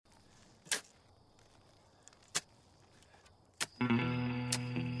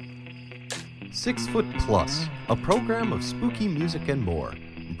6 Foot Plus, a program of spooky music and more,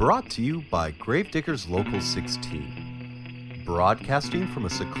 brought to you by Gravediggers Local 16. Broadcasting from a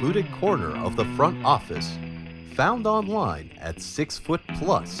secluded corner of the front office, found online at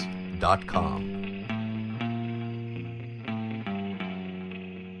 6footplus.com.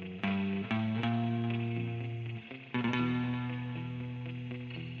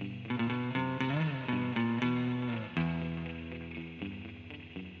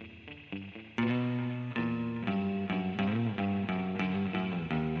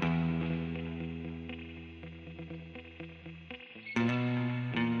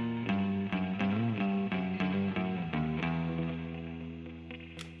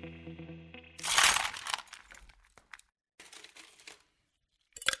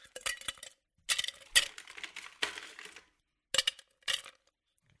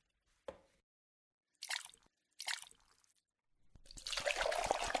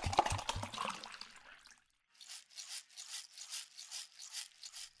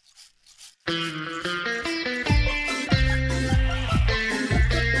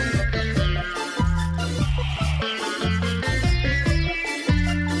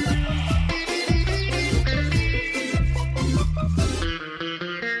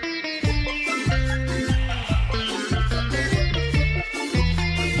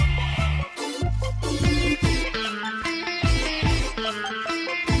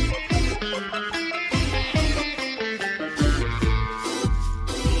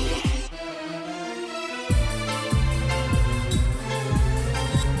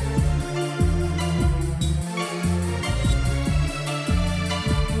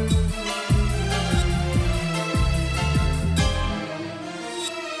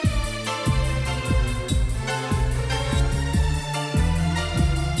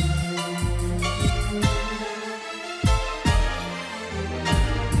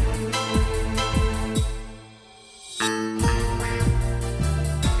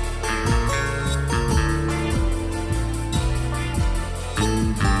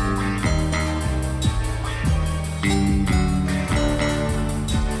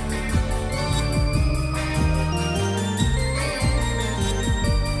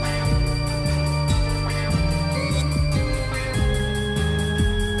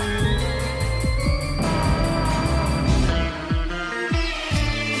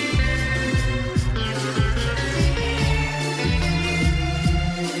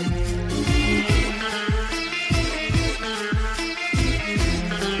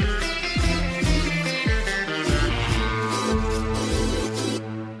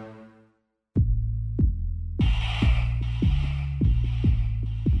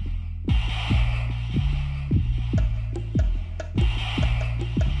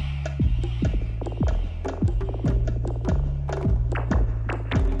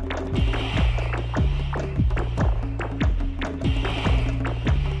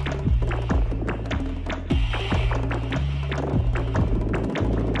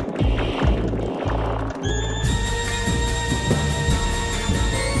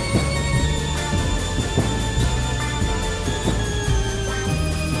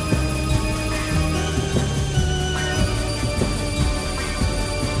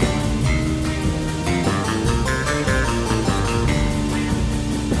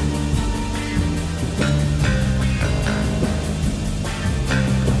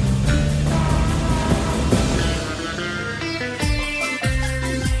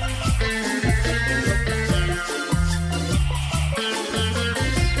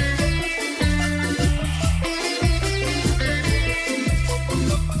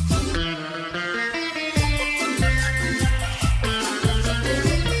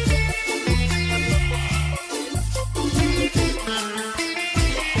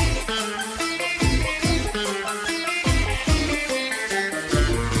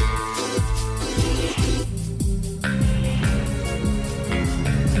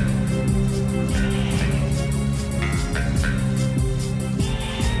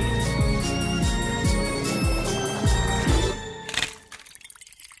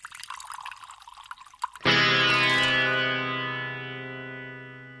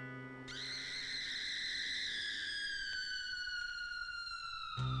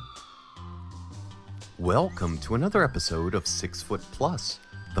 Welcome to another episode of 6 Foot Plus,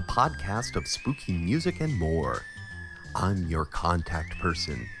 the podcast of spooky music and more. I'm your contact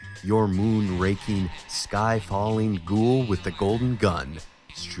person, your moon-raking, sky-falling ghoul with the golden gun,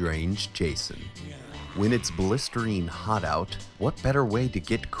 Strange Jason. When it's blistering hot out, what better way to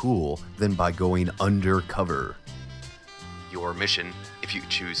get cool than by going undercover? Your mission, if you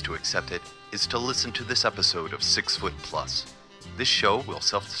choose to accept it, is to listen to this episode of 6 Foot Plus. This show will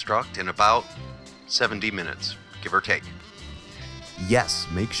self-destruct in about 70 minutes, give or take. Yes,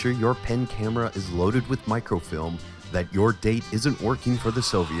 make sure your pen camera is loaded with microfilm, that your date isn't working for the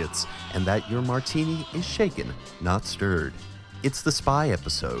Soviets, and that your martini is shaken, not stirred. It's the Spy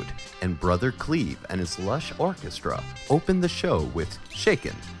episode, and Brother Cleve and his lush orchestra open the show with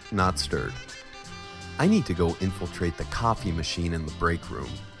Shaken, Not Stirred. I need to go infiltrate the coffee machine in the break room.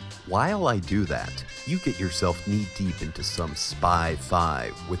 While I do that, you get yourself knee-deep into some Spy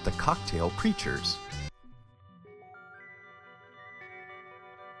 5 with the Cocktail Preachers.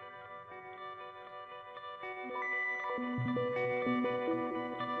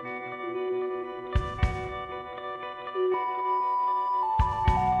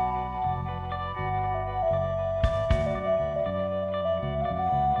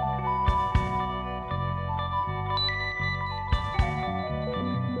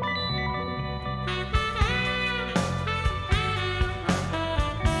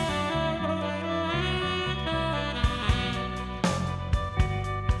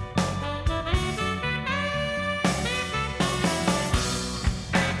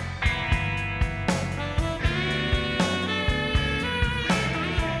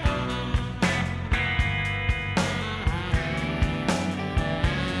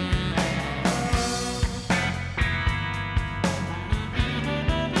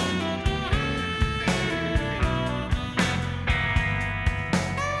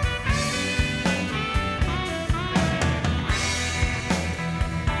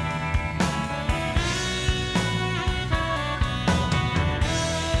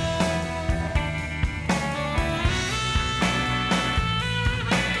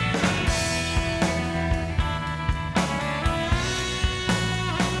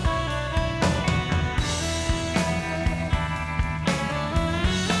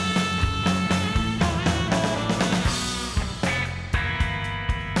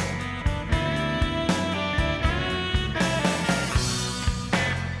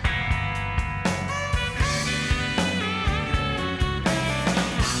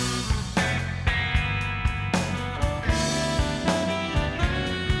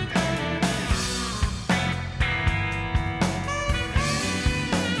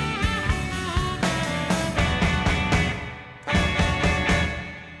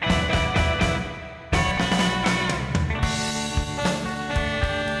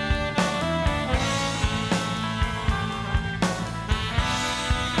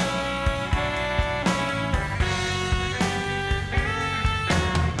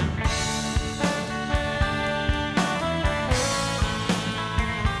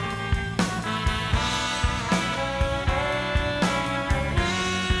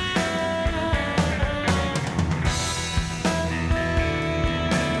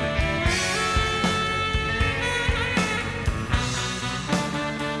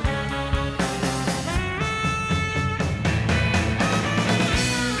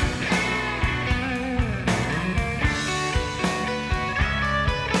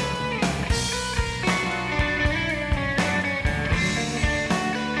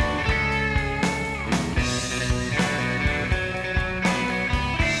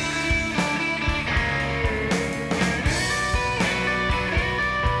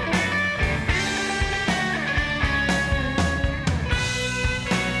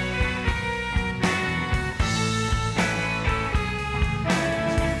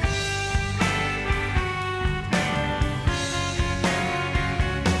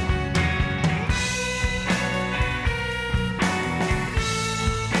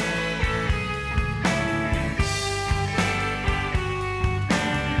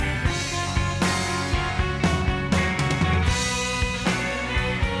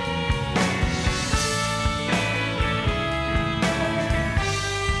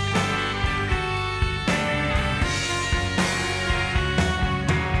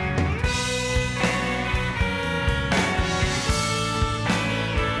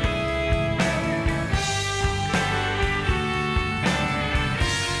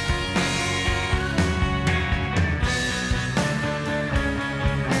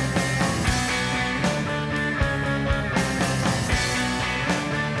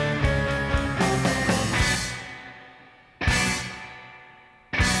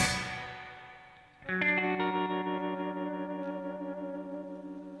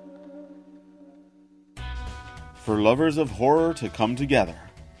 for lovers of horror to come together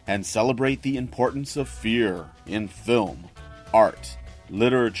and celebrate the importance of fear in film, art,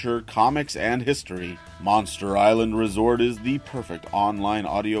 literature, comics, and history, Monster Island Resort is the perfect online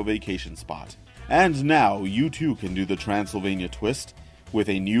audio vacation spot. And now you too can do the Transylvania twist with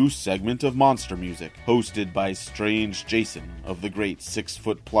a new segment of monster music hosted by Strange Jason of the Great 6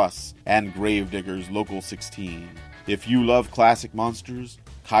 Foot Plus and Gravediggers Local 16. If you love classic monsters,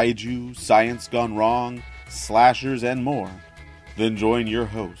 kaiju, science gone wrong, slashers, and more, then join your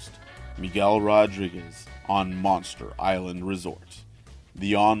host, Miguel Rodriguez, on Monster Island Resort,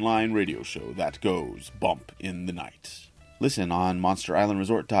 the online radio show that goes bump in the night. Listen on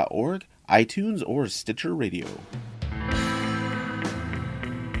monsterislandresort.org, iTunes, or Stitcher Radio.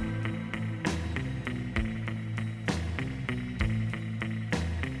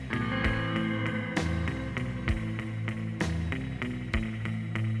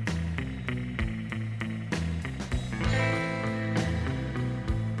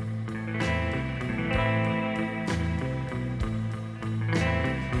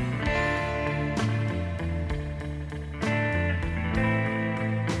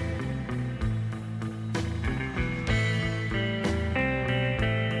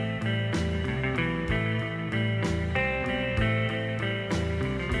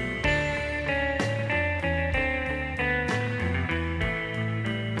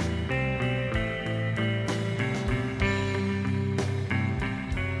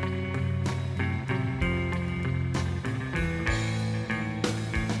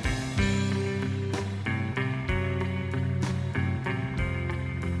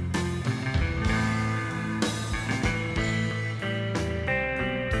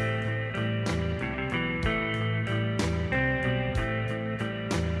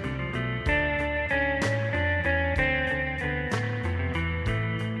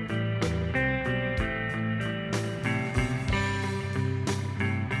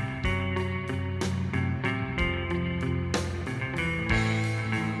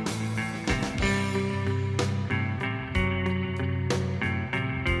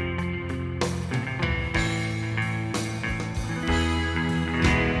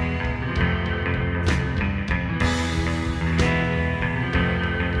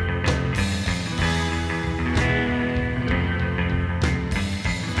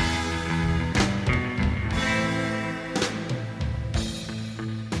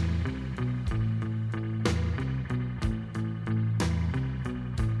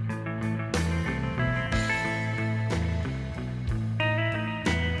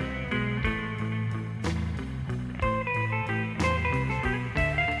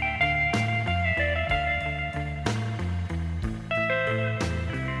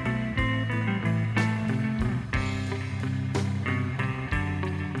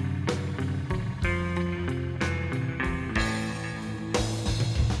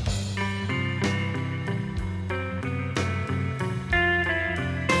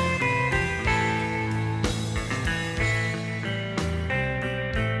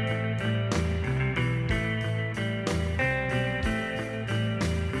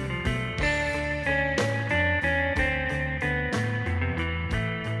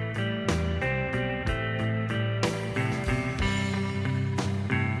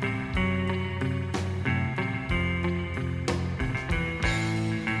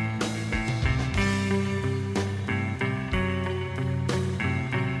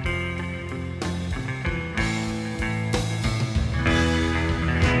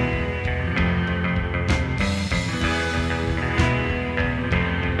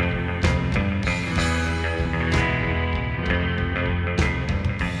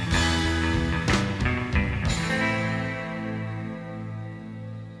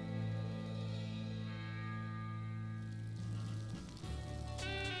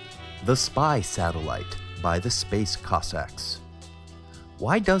 The Spy Satellite by the Space Cossacks.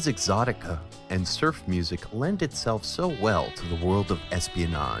 Why does exotica and surf music lend itself so well to the world of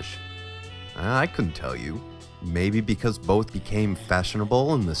espionage? I couldn't tell you. Maybe because both became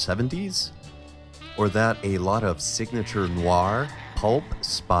fashionable in the 70s? Or that a lot of signature noir, pulp,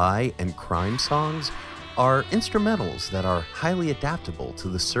 spy, and crime songs are instrumentals that are highly adaptable to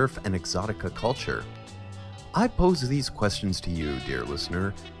the surf and exotica culture? I pose these questions to you, dear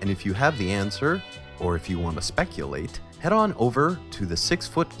listener, and if you have the answer, or if you want to speculate, head on over to the 6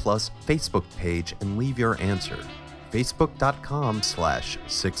 Foot Plus Facebook page and leave your answer.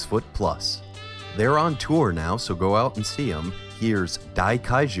 Facebook.com/6footplus. They're on tour now, so go out and see them. Here's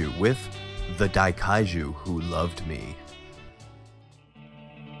Daikaiju with The Daikaiju Who Loved Me.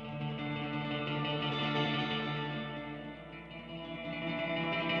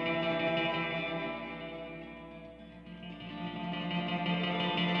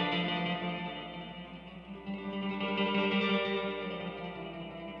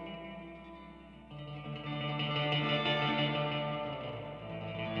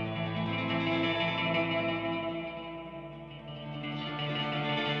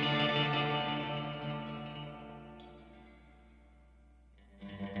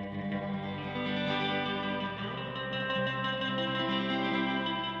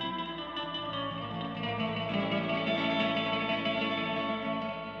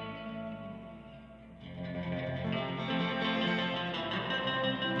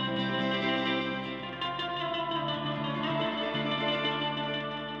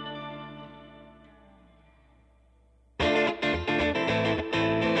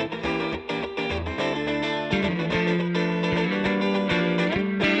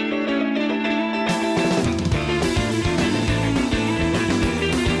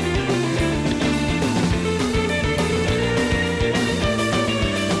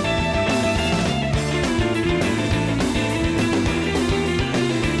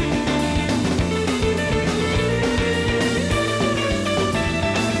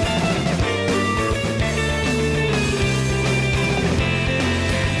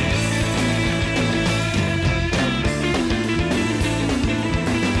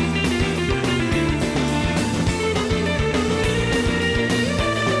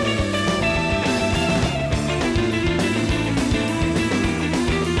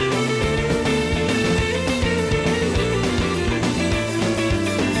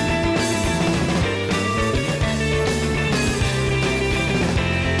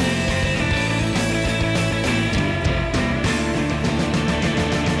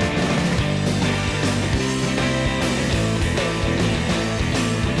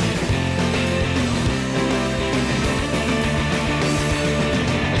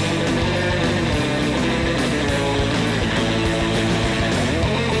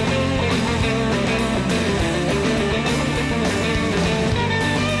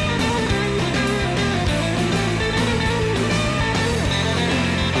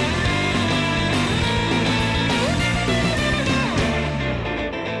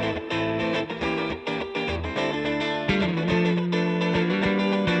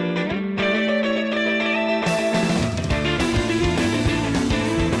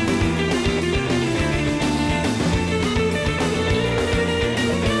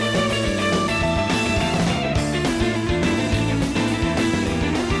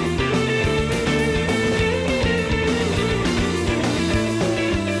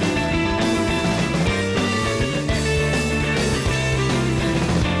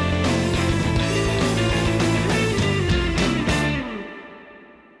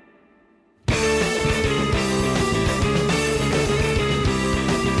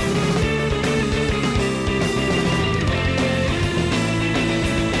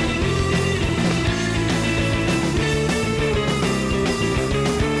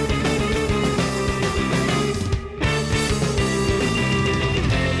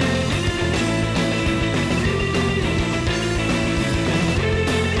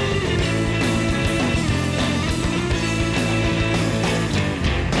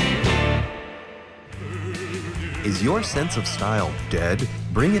 Is your sense of style dead?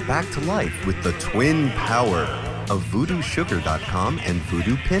 Bring it back to life with the twin power of VoodooSugar.com and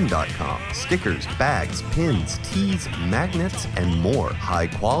VoodooPin.com. Stickers, bags, pins, tees, magnets, and more. High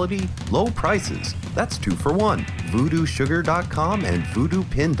quality, low prices. That's 2 for 1. VoodooSugar.com and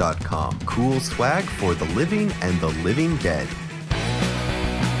VoodooPin.com. Cool swag for the living and the living dead.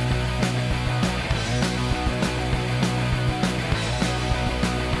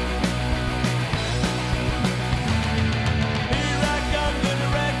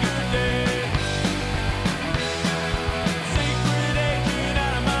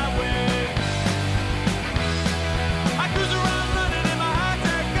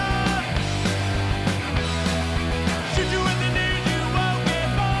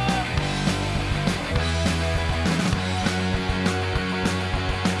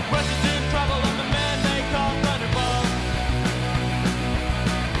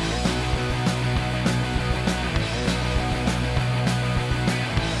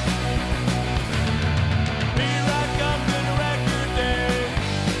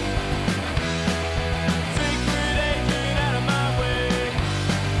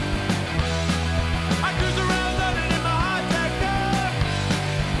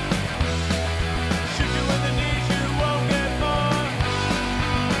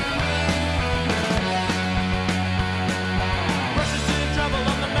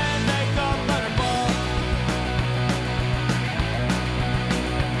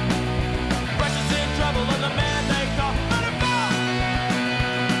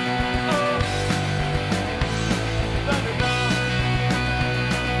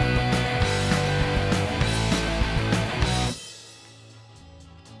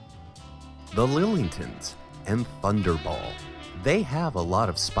 The Lillingtons and Thunderball. They have a lot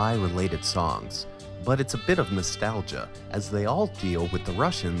of spy-related songs, but it's a bit of nostalgia as they all deal with the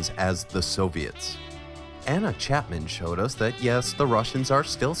Russians as the Soviets. Anna Chapman showed us that yes, the Russians are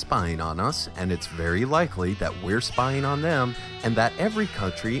still spying on us, and it's very likely that we're spying on them, and that every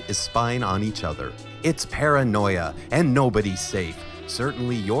country is spying on each other. It's paranoia, and nobody's safe.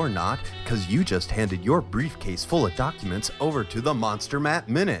 Certainly you're not, because you just handed your briefcase full of documents over to the Monster Matt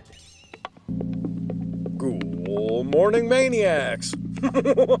Minute. Good morning, maniacs!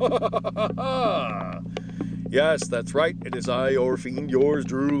 Yes, that's right. It is I, your fiend, yours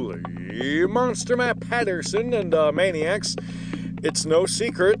truly, Monster Matt Patterson, and maniacs. It's no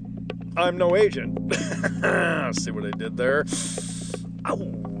secret, I'm no agent. See what I did there?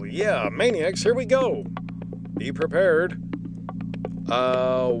 Oh, yeah, maniacs, here we go. Be prepared.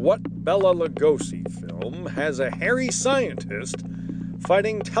 What Bela Lugosi film has a hairy scientist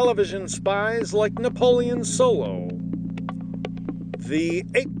fighting television spies like Napoleon Solo? The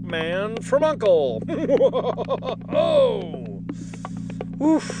Ape Man from U.N.C.L.E. Oh!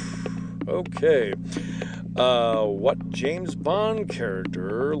 Oof. Okay. What James Bond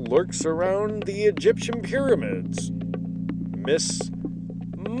character lurks around the Egyptian pyramids? Miss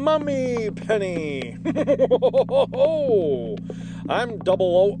Mummy Penny. I'm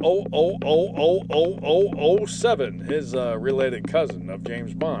 00000007, his related cousin of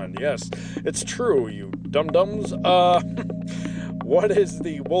James Bond. Yes, it's true, you dum-dums. What is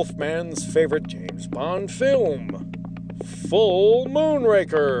the Wolfman's favorite James Bond film? Full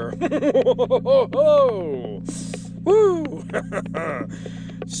Moonraker. Woo!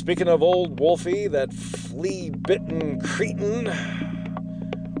 Speaking of old Wolfie, that flea-bitten cretin,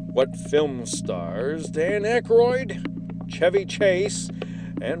 what film stars Dan Aykroyd, Chevy Chase,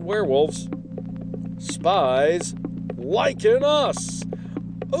 and werewolves? Spies liking us.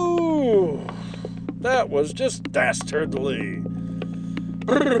 Ooh, that was just dastardly.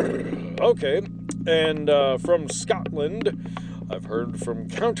 Okay, and from Scotland, I've heard from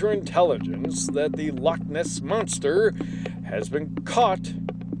counterintelligence that the Loch Ness Monster has been caught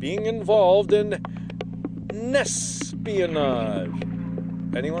being involved in Nespionage.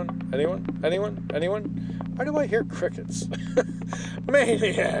 Anyone? Why do I hear crickets?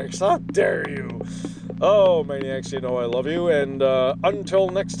 Maniacs, how dare you? Oh, maniacs, you know I love you. And until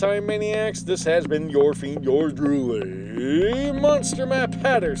next time, maniacs, this has been your fiend, yours truly, Monster Matt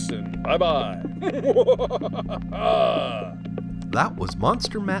Patterson. Bye-bye. That was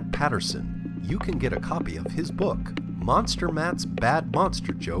Monster Matt Patterson. You can get a copy of his book, Monster Matt's Bad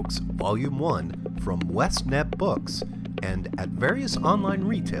Monster Jokes, Volume 1, from Westnet Books, and at various online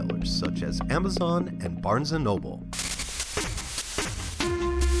retailers such as Amazon and Barnes & Noble.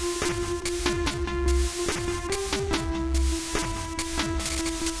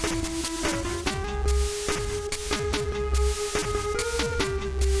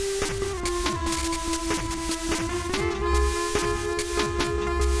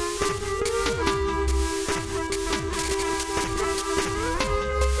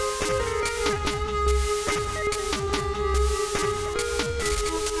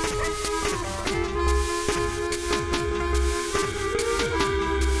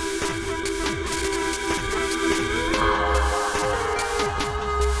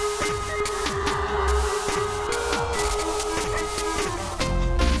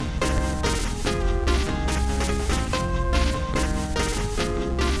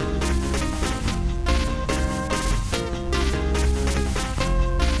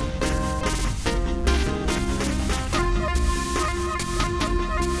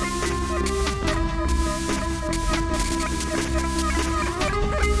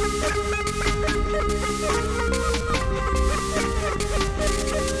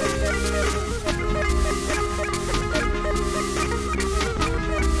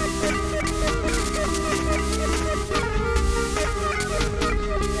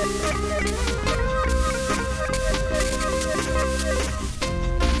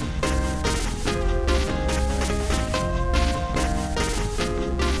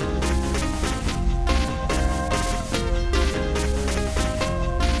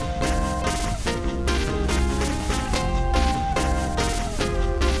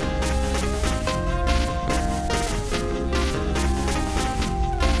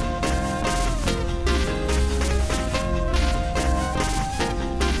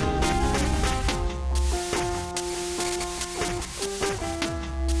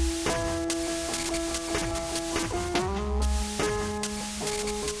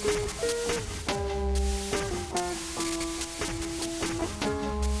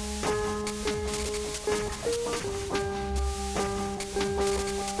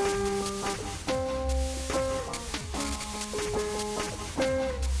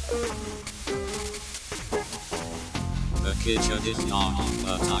 kitchen is not,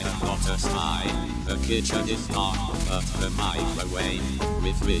 but I am not a spy. The kitchen is not, but the microwave,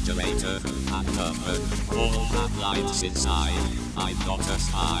 refrigerator, and oven all have lights inside. I'm not a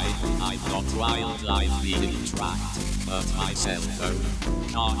spy, I'm not wildlife being tracked, but my cell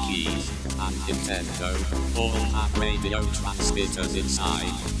phone, car keys, and Nintendo all have radio transmitters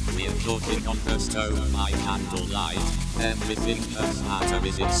inside. We're cooking on the stove by candlelight. Everything that matters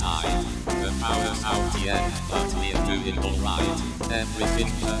is inside. The power's out yet, but we're doing alright.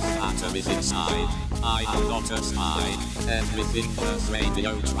 Everything that matters is inside. I am not a spy. Everything that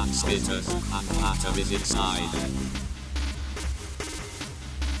radio transmitters and matter is inside.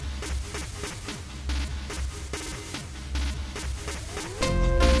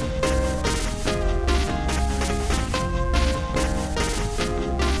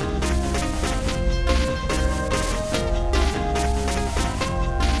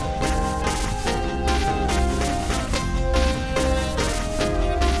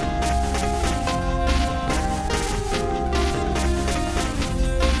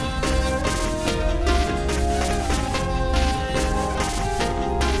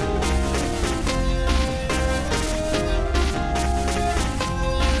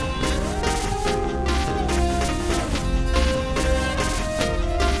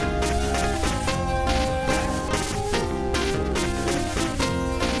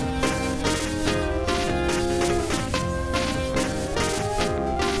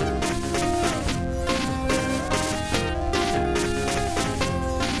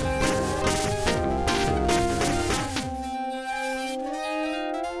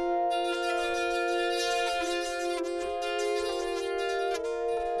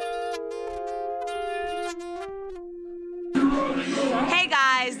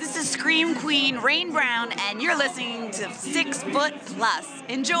 Scream Queen Rain Brown, and you're listening to 6 Foot Plus.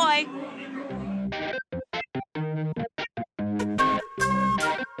 Enjoy!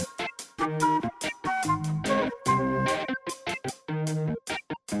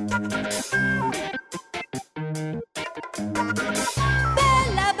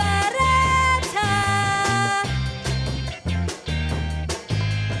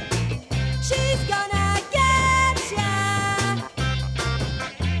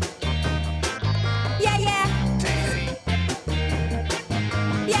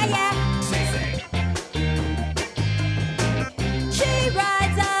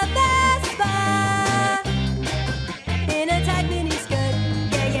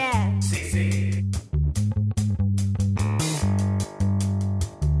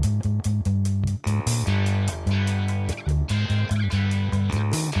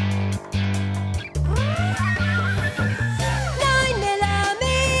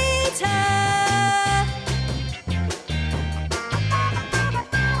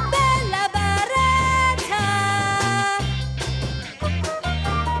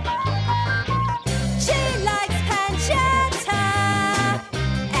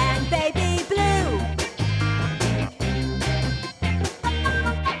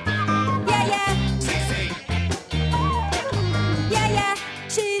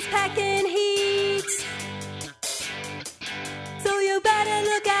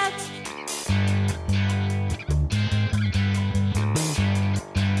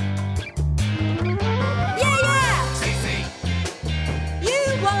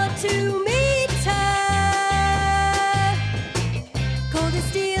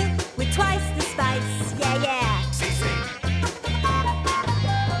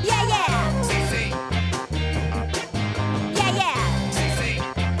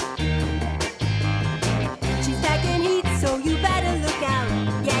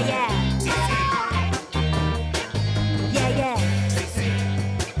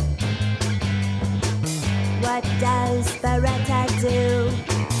 What does Beretta do?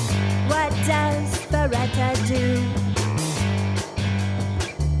 What does Beretta do?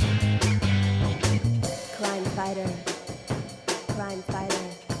 Crime fighter, crime fighter,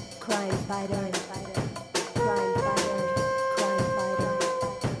 crime fighter, crime fighter, crime fighter, crime fighter,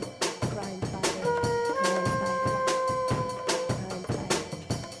 crime fighter, crime fighter.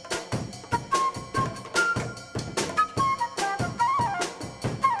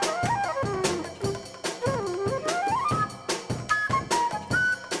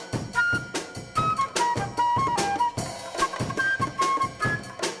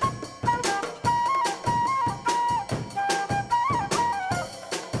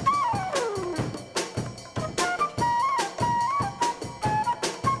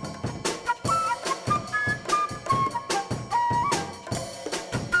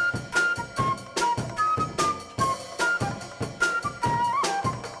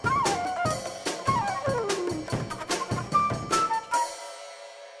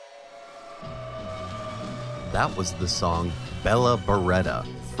 that was the song Bella Beretta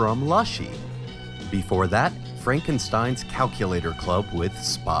from Lushy. Before that, Frankenstein's Calculator Club with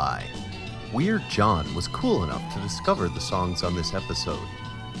Spy. Weird John was cool enough to discover the songs on this episode.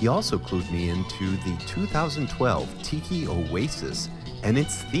 He also clued me into the 2012 Tiki Oasis and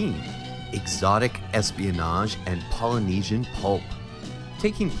its theme, exotic espionage and Polynesian pulp.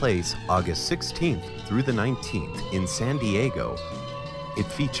 Taking place August 16th through the 19th in San Diego, it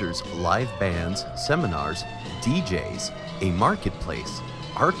features live bands, seminars, DJs, a marketplace,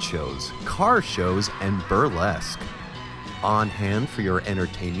 art shows, car shows, and burlesque. On hand for your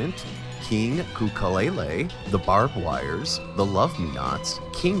entertainment, King Kukalele, the Barbed Wires, the Love Me Nots,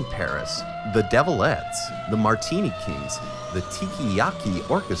 King Paris, the Devilettes, the Martini Kings, the Tiki Yaki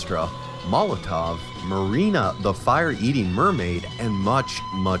Orchestra, Molotov, Marina the Fire-Eating Mermaid, and much,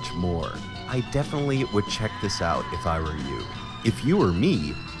 much more. I definitely would check this out if I were you. If you were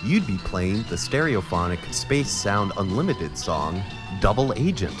me, you'd be playing the Stereophonic Space Sound Unlimited song, Double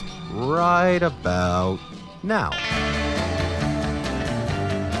Agent, right about now.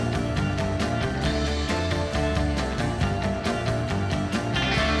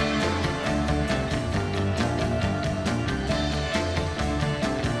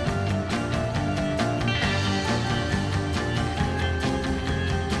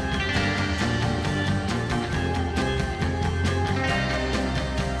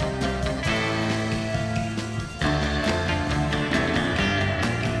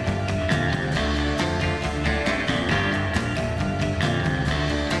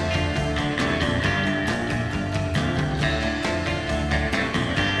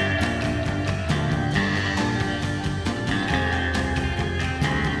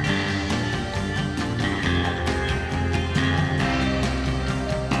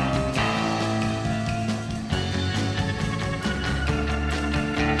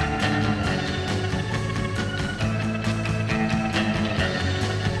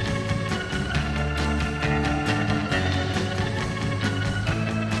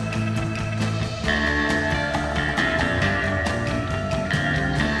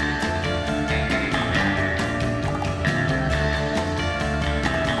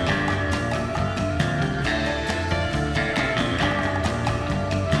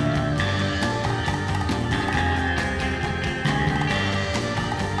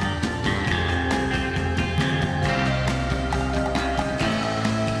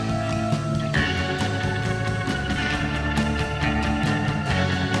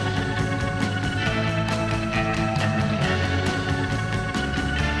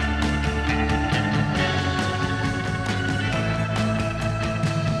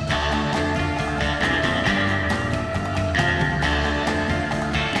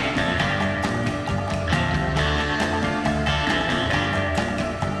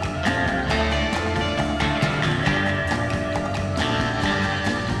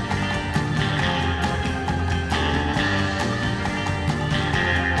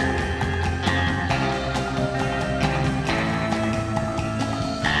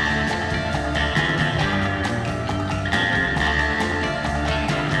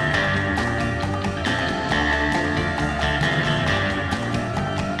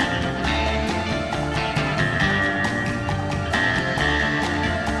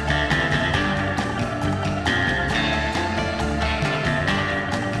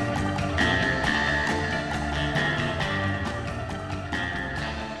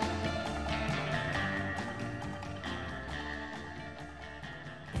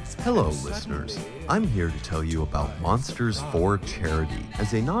 Hello, listeners. I'm here to tell you about Monsters for Charity.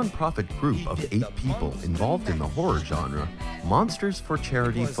 As a non-profit group of 8 people involved in the horror genre, Monsters for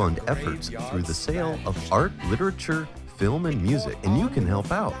Charity fund efforts through the sale of art, literature, film, and music, and you can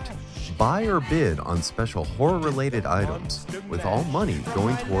help out. Buy or bid on special horror-related items, with all money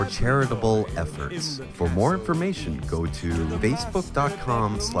going toward charitable efforts. For more information, go to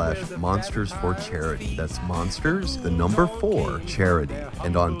facebook.com/monstersforcharity. That's monsters, the number 4, charity.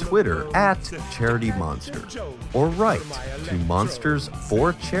 And on Twitter, @charitymonster. Or write to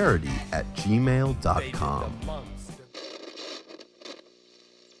monstersforcharity@gmail.com.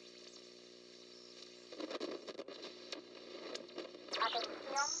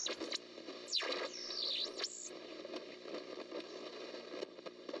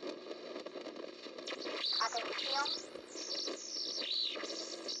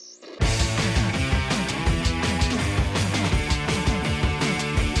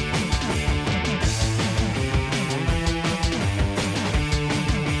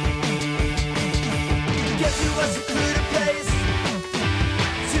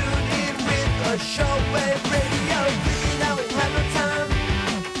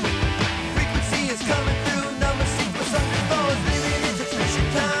 Frequency is coming through.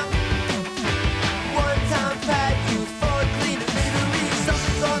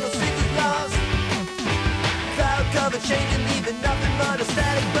 chain and leaving nothing but a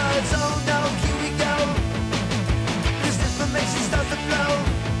static buzz. Oh no, here we go. This information starts to flow.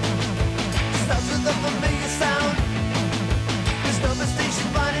 Starts with a familiar sound. This number station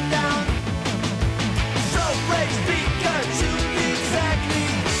winding down. Short range speaker, tune exactly.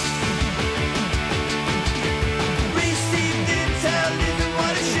 Received intel isn't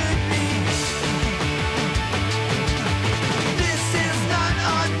what it should be. This is not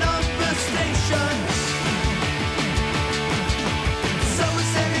our number station.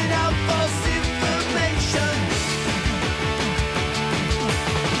 Someone's sending out false information.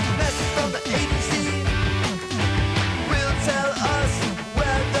 Message from the agency will tell us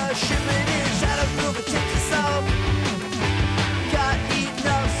where the shipment is. Shadows move a tip to solve. Got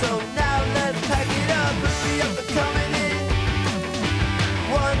enough, so now let's pack it up. Hurry up, they're coming in.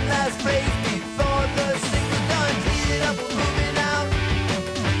 One last phrase before the signal done. Heat it up, we're moving out.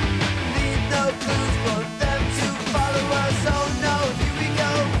 Leave no clues for them to follow us. Oh no, here we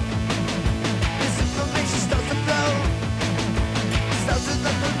go. This information starts to flow. Starts with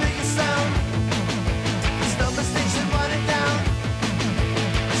a familiar sound. This number station running down.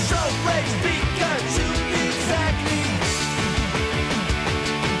 Short range speaker, tune exactly.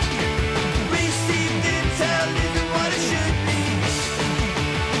 Received intel isn't what it should be.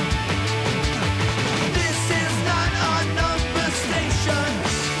 This is not our number station.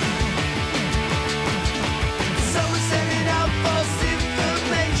 Someone's sending out false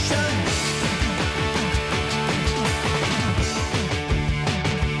information.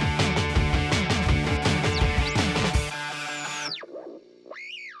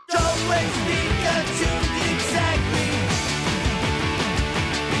 Short range speaker, tuned exactly.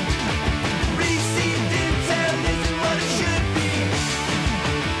 Received intel isn't what it should be.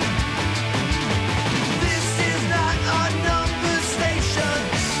 This is not our number station.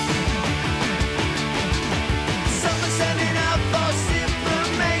 Someone's sending out false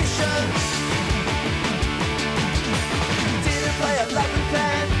information. Didn't play it like we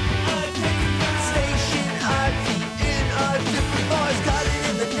planned. Station IP in a different voice. Caught it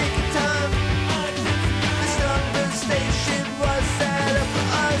in the nick of time.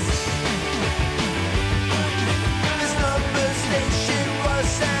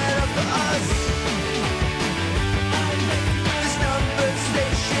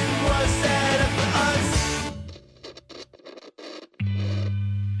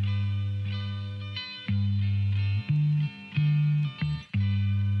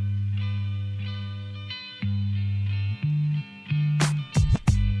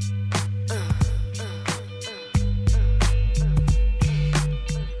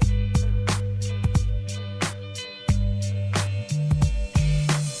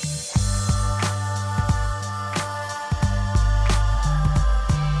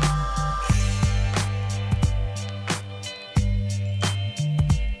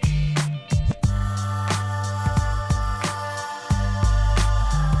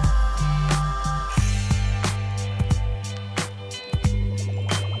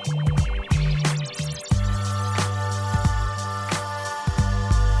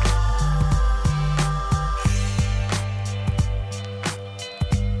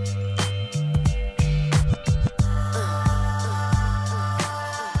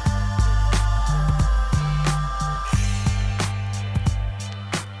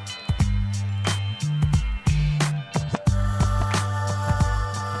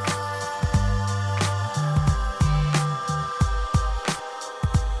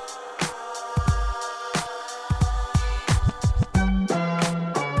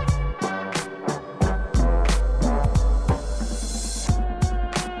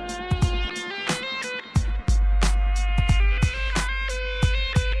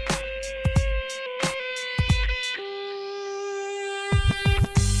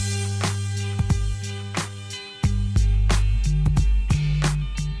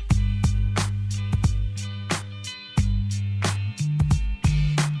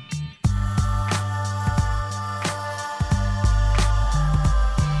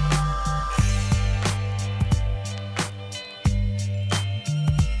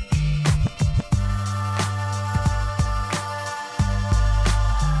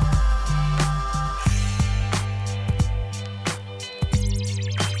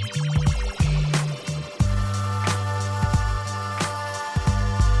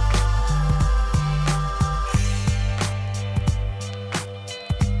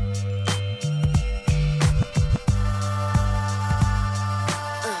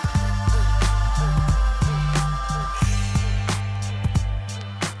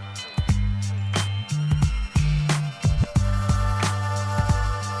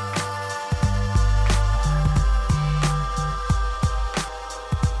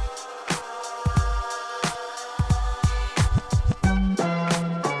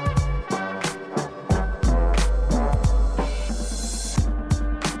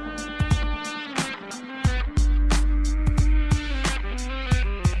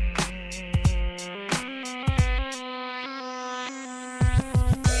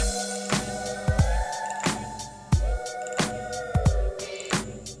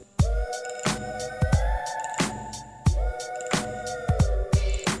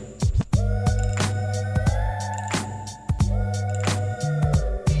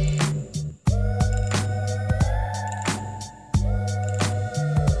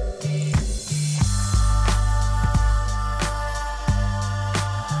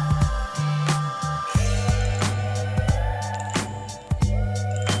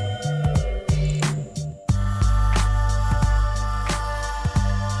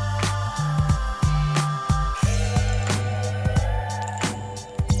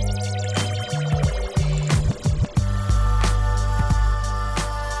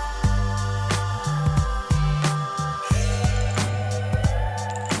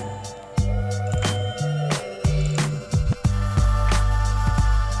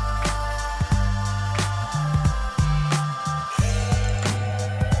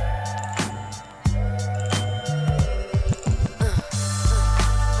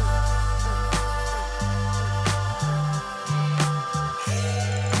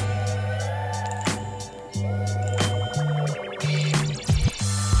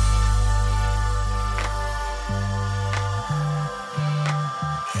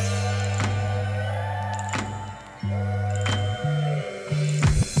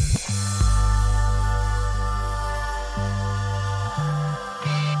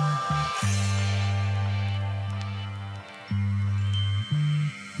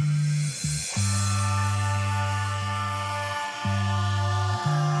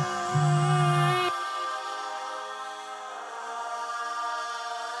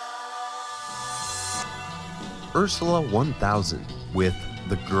 Ursula 1000 with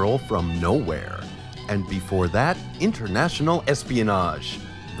The Girl from Nowhere. And before that, International Espionage,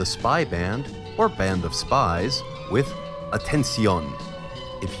 The Spy Band, or Band of Spies, with Atención.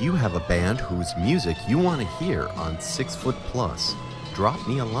 If you have a band whose music you want to hear on 6 Foot Plus, drop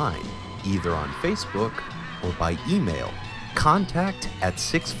me a line, either on Facebook or by email,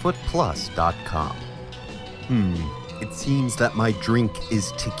 contact@6footplus.com. It seems that my drink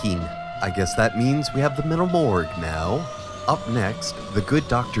is ticking. I guess that means we have the Metal Morgue now. Up next, the good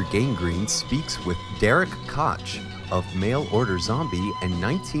Dr. Gangrene speaks with Derek Koch of Mail Order Zombie and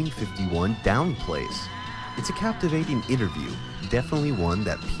 1951 Downplace. It's a captivating interview, definitely one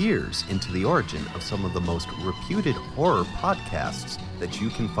that peers into the origin of some of the most reputed horror podcasts that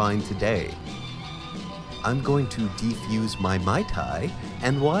you can find today. I'm going to defuse my Mai Tai,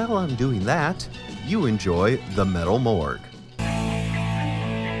 and while I'm doing that, you enjoy the Metal Morgue.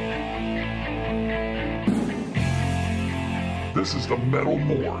 This is the Metal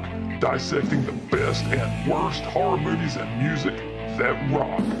Morgue, dissecting the best and worst horror movies and music that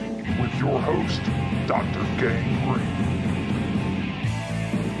rock, with your host, Dr. Gangrene.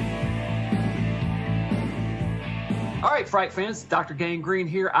 All right, Fright fans, Dr. Gangrene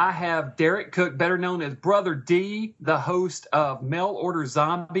here. I have Derek Cook, better known as Brother D, the host of Mail Order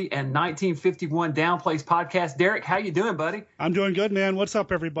Zombie and 1951 Downplace podcast. Derek, how you doing, buddy? I'm doing good, man. What's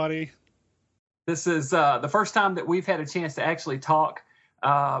up, everybody? This is the first time that we've had a chance to actually talk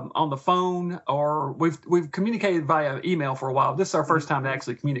on the phone, or we've communicated via email for a while. This is our first time to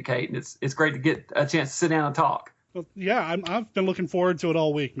actually communicate, and it's great to get a chance to sit down and talk. Well, yeah, I've been looking forward to it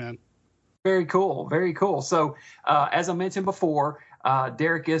all week, man. Very cool, very cool. So, as I mentioned before,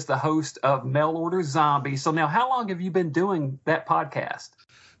 Derek is the host of Mail Order Zombie. So now, how long have you been doing that podcast?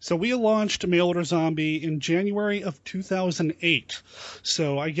 So we launched Mail Order Zombie in January of 2008.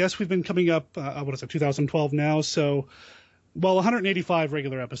 So I guess we've been coming up, 2012 now. So, 185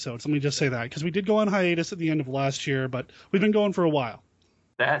 regular episodes. Let me just say that, because we did go on hiatus at the end of last year, but we've been going for a while.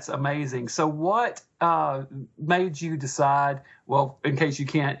 That's amazing. So what made you decide, well, in case you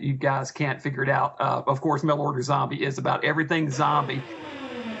guys can't figure it out, of course, Mail Order Zombie is about everything zombie.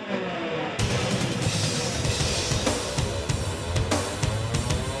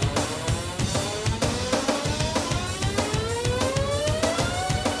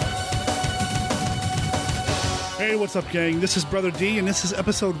 Hey, what's up, gang? This is Brother D, and this is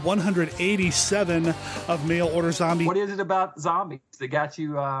episode 187 of Mail Order Zombie. What is it about zombies that got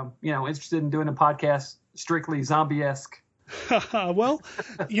you, interested in doing a podcast strictly zombie-esque? Well,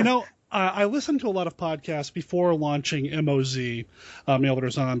 I listened to a lot of podcasts before launching MOZ, Mail Order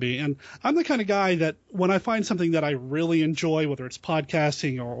Zombie, and I'm the kind of guy that when I find something that I really enjoy, whether it's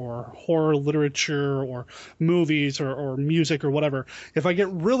podcasting or horror literature or movies or music or whatever, if I get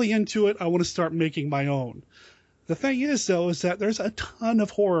really into it, I want to start making my own. The thing is, though, is that there's a ton of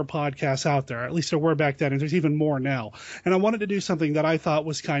horror podcasts out there. At least there were back then, and there's even more now. And I wanted to do something that I thought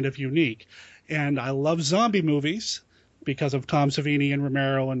was kind of unique. And I love zombie movies because of Tom Savini and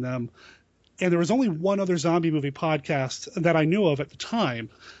Romero and them. And there was only one other zombie movie podcast that I knew of at the time.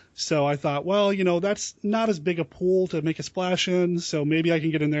 So I thought, well, that's not as big a pool to make a splash in, so maybe I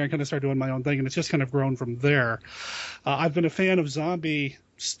can get in there and kind of start doing my own thing. And it's just kind of grown from there. I've been a fan of zombie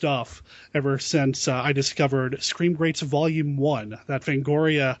stuff ever since I discovered Scream Greats Volume 1, that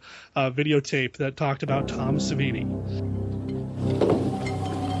Fangoria videotape that talked about Tom Savini.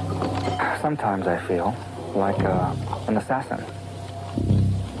 Sometimes I feel like an assassin.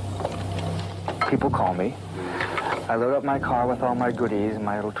 People call me. I load up my car with all my goodies and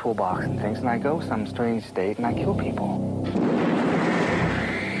my little toolbox and things, and I go some strange state and I kill people.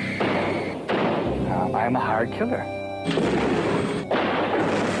 I am a hired killer.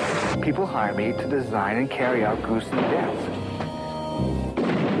 People hire me to design and carry out gruesome deaths.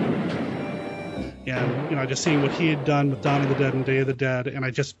 And, just seeing what he had done with Dawn of the Dead and Day of the Dead, and I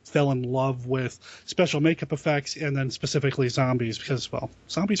just fell in love with special makeup effects and then specifically zombies because, well,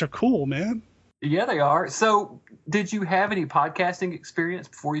 zombies are cool, man. Yeah, they are. So did you have any podcasting experience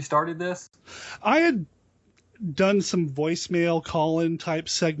before you started this? I had done some voicemail call-in type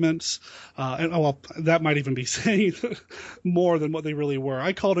segments, and that might even be saying more than what they really were.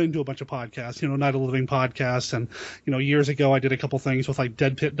 I called into a bunch of podcasts, Night of the Living podcast, and years ago I did a couple things with like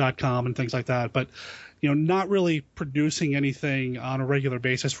deadpit.com and things like that, but not really producing anything on a regular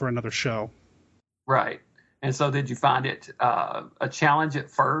basis for another show. Right. And so did you find it a challenge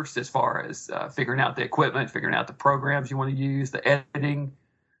at first as far as figuring out the equipment, figuring out the programs you want to use, the editing?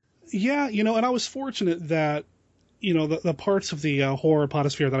 Yeah, and I was fortunate that the parts of the horror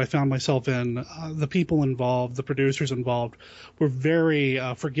potosphere that I found myself in, the people involved, the producers involved, were very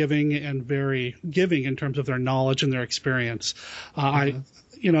forgiving and very giving in terms of their knowledge and their experience.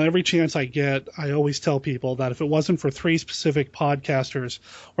 Every chance I get, I always tell people that if it wasn't for 3 specific podcasters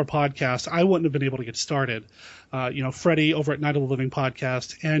or podcasts, I wouldn't have been able to get started. Freddie over at Night of the Living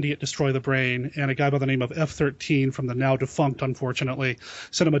podcast, Andy at Destroy the Brain, and a guy by the name of F13 from the now defunct, unfortunately,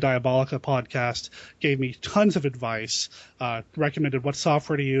 Cinema Diabolica podcast gave me tons of advice, recommended what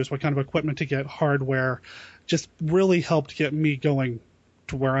software to use, what kind of equipment to get, hardware, just really helped get me going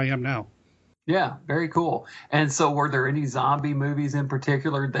to where I am now. Yeah, very cool. And so were there any zombie movies in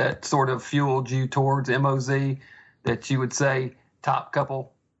particular that sort of fueled you towards MOZ that you would say top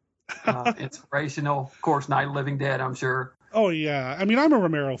couple inspirational? Of course, Night of the Living Dead, I'm sure. Oh, yeah. I mean, I'm a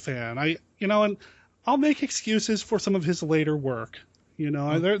Romero fan. And I'll make excuses for some of his later work.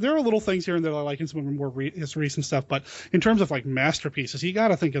 There are little things here and there that I like in some of his recent stuff, but in terms of like masterpieces, you got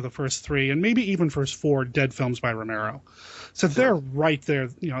to think of the first 3 and maybe even first 4 Dead films by Romero. So they're right there,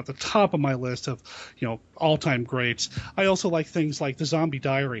 at the top of my list of, all-time greats. I also like things like The Zombie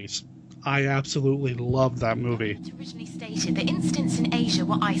Diaries. I absolutely love that movie. It originally stated that incidents in Asia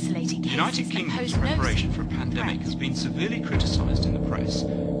were isolated cases. United Kingdom's preparation for a pandemic has been severely criticised in the press,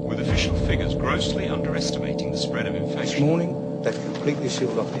 with official figures grossly underestimating the spread of infection. This morning, they've completely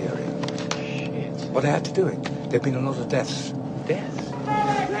sealed off the area. Shit. But they had to do it. There have been a lot of deaths. Deaths?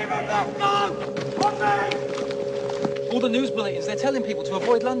 All the news bulletins, they're telling people to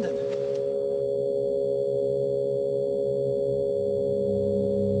avoid London.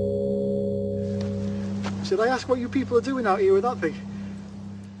 Should I ask what you people are doing out here with that thing?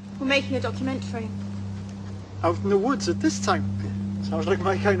 We're making a documentary. Out in the woods at this time? Sounds like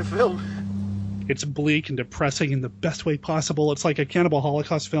my kind of film. It's bleak and depressing in the best way possible. It's like a cannibal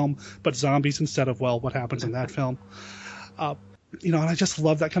Holocaust film, but zombies instead of, what happens in that film. And I just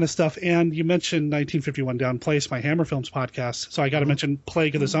love that kind of stuff. And you mentioned 1951 Down Place, my Hammer Films podcast. So I got to mention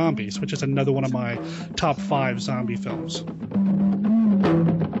Plague of the Zombies, which is another one of my top 5 zombie films.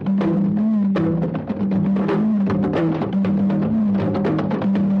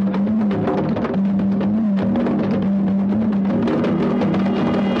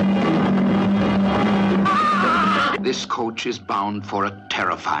 This coach is bound for a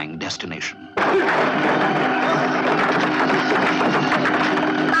terrifying destination.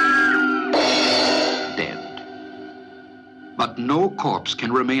 Dead. But no corpse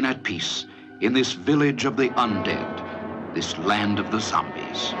can remain at peace in this village of the undead, this land of the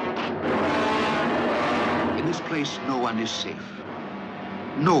zombies. In this place, no one is safe.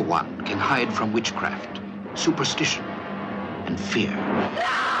 No one can hide from witchcraft, superstition, and fear.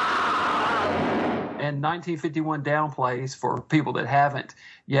 And 1951 Down Place, for people that haven't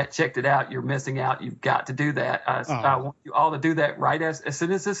yet checked it out, you're missing out. You've got to do that. I want you all to do that right as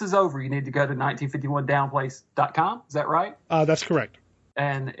soon as this is over. You need to go to 1951downplace.com. Is that right? That's correct.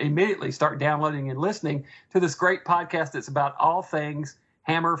 And immediately start downloading and listening to this great podcast that's about all things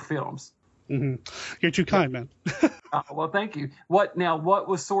Hammer Films. Mm-hmm. You're too kind, man. Well, thank you. What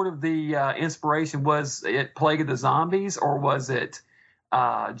was sort of the inspiration? Was it Plague of the Zombies, or was it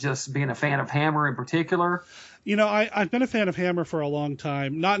just being a fan of Hammer in particular? I've been a fan of Hammer for a long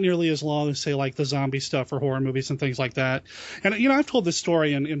time, not nearly as long as, say, like the zombie stuff or horror movies and things like that. And, I've told this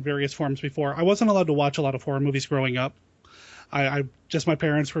story in various forms before. I wasn't allowed to watch a lot of horror movies growing up.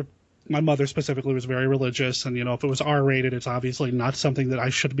 My mother specifically was very religious, and, if it was R-rated, it's obviously not something that I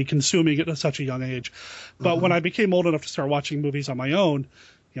should be consuming at such a young age. But when I became old enough to start watching movies on my own,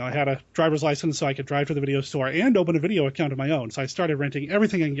 I had a driver's license so I could drive to the video store and open a video account of my own. So I started renting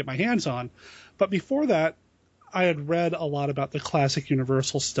everything I can get my hands on. But before that, I had read a lot about the classic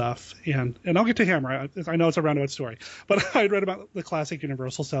Universal stuff. And I'll get to Hammer. I know it's a roundabout story. But I had read about the classic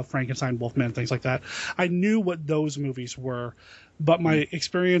Universal stuff, Frankenstein, Wolfman, things like that. I knew what those movies were. But my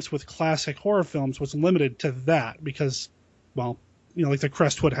experience with classic horror films was limited to that because, like the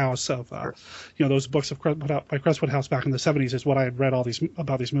Crestwood House of, those books by Crestwood House back in the 70s is what I had read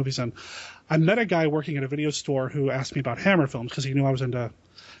about these movies in. I met a guy working at a video store who asked me about Hammer Films because he knew I was into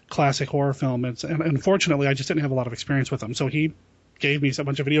classic horror film. And unfortunately, I just didn't have a lot of experience with them. So he gave me a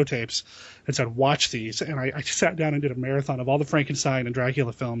bunch of videotapes and said, watch these. And I sat down and did a marathon of all the Frankenstein and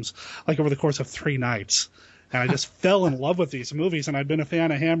Dracula films, like over the course of 3 nights. And I just fell in love with these movies. And I've been a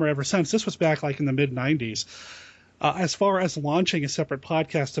fan of Hammer ever since. This was back like in the mid-90s. As far as launching a separate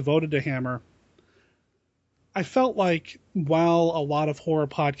podcast devoted to Hammer, I felt like while a lot of horror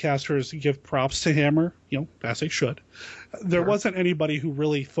podcasters give props to Hammer, as they should, there wasn't anybody who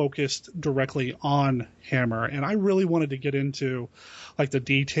really focused directly on Hammer. And I really wanted to get into like the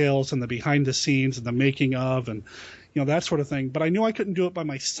details and the behind the scenes and the making of and, that sort of thing. But I knew I couldn't do it by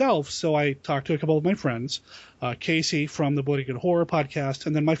myself. So I talked to a couple of my friends, Casey from the Bloody Good Horror podcast,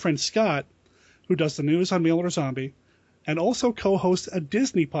 and then my friend Scott, who does the news on Mail Order Zombie, and also co-hosts a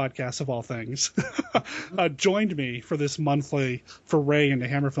Disney podcast of all things, joined me for this monthly foray into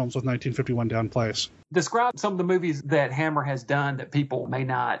Hammer films with 1951 Down Place. Describe some of the movies that Hammer has done that people may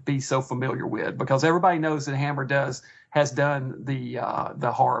not be so familiar with, because everybody knows that Hammer has done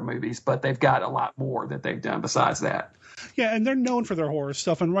the horror movies, but they've got a lot more that they've done besides that. Yeah, and they're known for their horror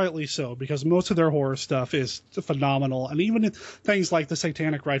stuff, and rightly so, because most of their horror stuff is phenomenal. And even things like the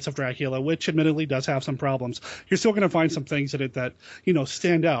Satanic Rites of Dracula, which admittedly does have some problems, you're still going to find some things in it that,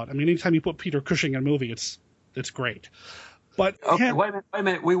 stand out. I mean, anytime you put Peter Cushing in a movie, it's great. But okay, wait a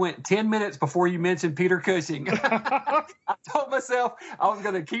minute. We went 10 minutes before you mentioned Peter Cushing. I told myself I was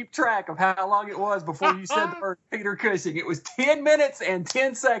going to keep track of how long it was before you said the word Peter Cushing. It was 10 minutes and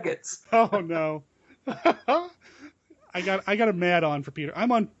 10 seconds. Oh, no. I got a mad on for Peter.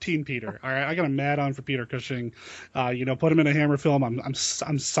 I'm on Team Peter. All right, I got a mad on for Peter Cushing. Put him in a Hammer film. I'm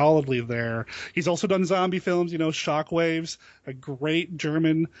solidly there. He's also done zombie films. Shockwaves, a great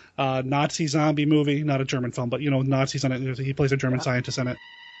German Nazi zombie movie. Not a German film, but Nazis in it. He plays a German scientist in it.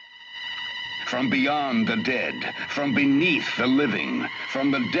 From beyond the dead, from beneath the living,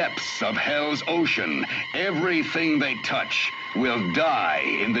 from the depths of hell's ocean, everything they touch will die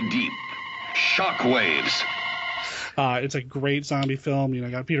in the deep. Shockwaves. It's a great zombie film.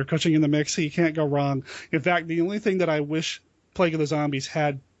 Got Peter Cushing in the mix. So you can't go wrong. In fact, the only thing that I wish Plague of the Zombies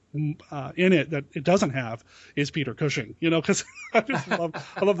had in it that it doesn't have is Peter Cushing. Because I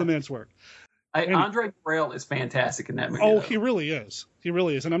love the man's work. Andre Morell is fantastic in that movie. Oh, he really is. He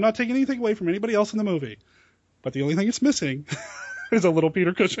really is. And I'm not taking anything away from anybody else in the movie. But the only thing it's missing is a little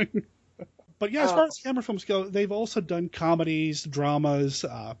Peter Cushing. But yeah, as far as Hammer films go, they've also done comedies, dramas,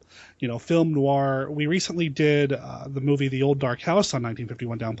 film noir. We recently did the movie The Old Dark House on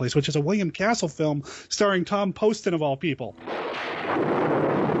 1951 Down Place, which is a William Castle film starring Tom Poston, of all people.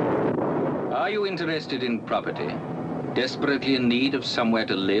 Are you interested in property? Desperately in need of somewhere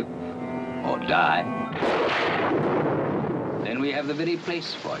to live or die? Then we have the very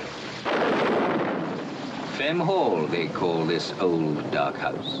place for you. Femme Hall, they call this old dark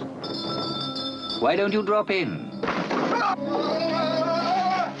house. Why don't you drop in?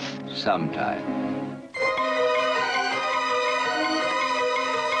 Sometime.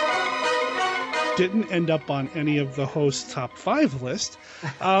 Didn't end up on any of the hosts' top 5 list,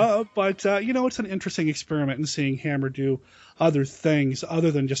 but it's an interesting experiment in seeing Hammer do other things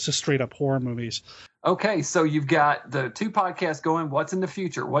other than just straight-up horror movies. Okay, so you've got the 2 podcasts going. What's in the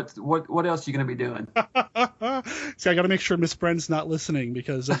future? What else are you going to be doing? See, I got to make sure Miss Bren's not listening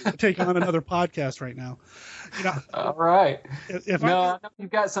because I'm taking on another podcast right now. All right.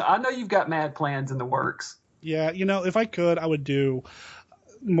 I know you've got mad plans in the works. Yeah, if I could, I would do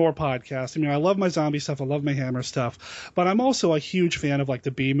more podcasts. I love my zombie stuff. I love my Hammer stuff. But I'm also a huge fan of like the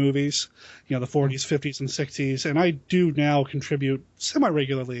B movies, the 40s, 50s, and 60s. And I do now contribute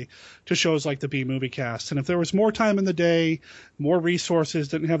semi-regularly to shows like the B movie cast. And if there was more time in the day, more resources,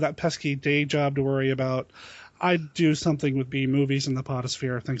 didn't have that pesky day job to worry about, I'd do something with B movies and the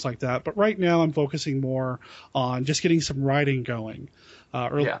Potosphere, things like that. But right now I'm focusing more on just getting some writing going.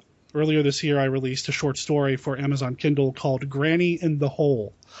 Earlier this year, I released a short story for Amazon Kindle called Granny in the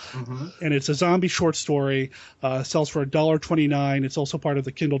Hole. Mm-hmm. And it's a zombie short story. Sells for $1.29. It's also part of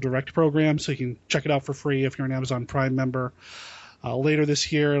the Kindle Direct program, so you can check it out for free if you're an Amazon Prime member. Later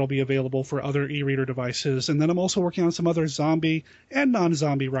this year, it'll be available for other e-reader devices. And then I'm also working on some other zombie and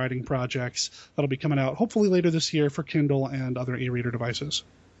non-zombie writing projects that'll be coming out hopefully later this year for Kindle and other e-reader devices.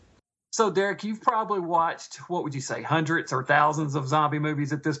 So, Derek, you've probably watched, what would you say, hundreds or thousands of zombie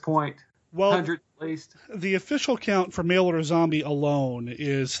movies at this point? Well, 100 at least. The official count for Mail Order Zombie alone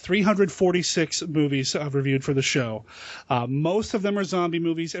is 346 movies I've reviewed for the show. Most of them are zombie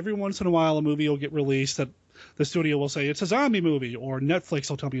movies. Every once in a while, a movie will get released that the studio will say it's a zombie movie, or Netflix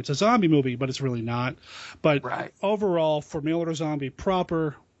will tell me it's a zombie movie, but it's really not. But overall, for Mail Order Zombie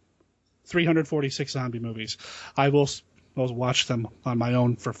proper, 346 zombie movies. I will watch them on my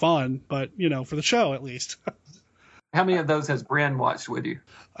own for fun, but, for the show at least. How many of those has Bren watched with you?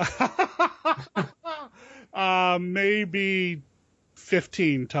 Maybe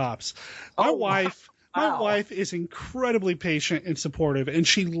 15 tops. My wife is incredibly patient and supportive, and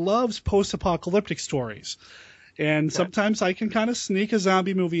she loves post-apocalyptic stories. And sometimes I can kind of sneak a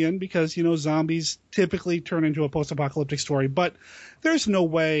zombie movie in because, you know, zombies typically turn into a post-apocalyptic story. But there's no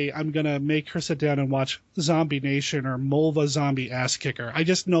way I'm going to make her sit down and watch Zombie Nation or Mulva Zombie Ass Kicker. I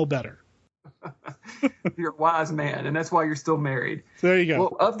just know better. You're a wise man, and that's why you're still married. There you go.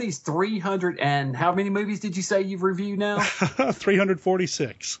 Well, of these 300 and how many movies did you say you've reviewed now?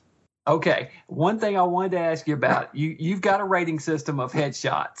 346. Okay. One thing I wanted to ask you about, you've got a rating system of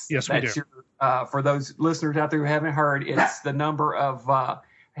headshots. Yes, we do. For those listeners out there who haven't heard, it's the number of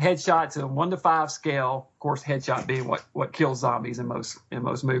headshots in a 1 to 5 scale. Of course, headshot being what kills zombies in most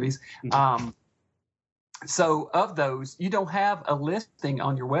movies. Mm-hmm. So of those, you don't have a listing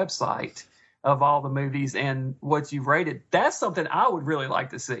on your website of all the movies and what you've rated. That's something I would really like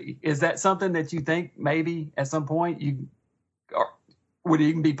to see. Is that something that you think maybe at some point would it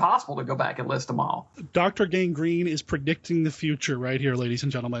even be possible to go back and list them all? Dr. Gangrene is predicting the future right here, ladies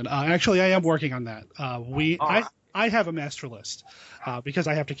and gentlemen. Actually, I am working on that. I have a master list because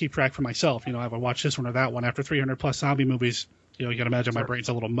I have to keep track for myself. You know, I have to watch this one or that one. After 300 plus zombie movies, you know, you can imagine my brain's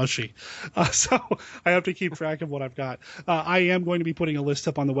a little mushy. So I have to keep track of what I've got. I am going to be putting a list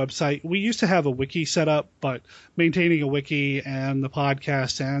up on the website. We used to have a wiki set up, but maintaining a wiki and the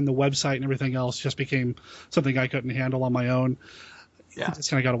podcast and the website and everything else just became something I couldn't handle on my own. Yeah. It's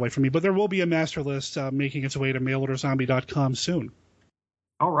kind of got away from me. But there will be a master list making its way to mailorderzombie.com soon.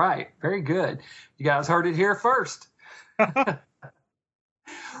 All right. Very good. You guys heard it here first.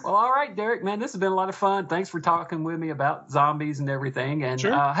 Well, all right, Derek, man, this has been a lot of fun. Thanks for talking with me about zombies and everything. And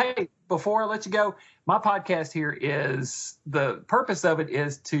sure. Hey, before I let you go, my podcast here the purpose of it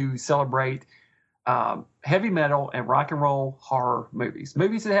is to celebrate heavy metal and rock and roll horror movies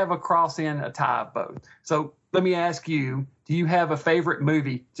that have a cross in a tie of both. So let me ask you, do you have a favorite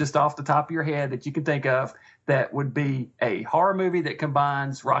movie just off the top of your head that you can think of that would be a horror movie that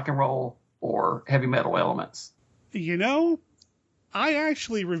combines rock and roll or heavy metal elements? You know, I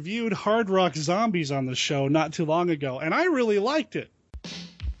actually reviewed Hard Rock Zombies on the show not too long ago, and I really liked it.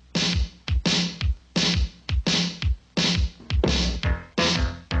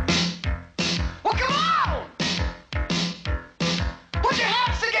 Well, come on! Put your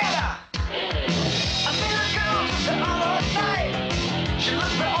hands together! I seen a girl just the other night. She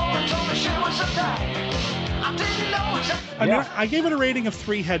looked me over and told me she was a type. I didn't know it. I gave it a rating of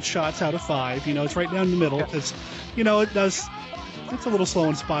 3 headshots out of 5. You know, it's right down the middle because, you know, it's a little slow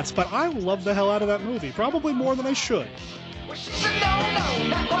in spots, but I love the hell out of that movie. Probably more than I should. Well, she said, no,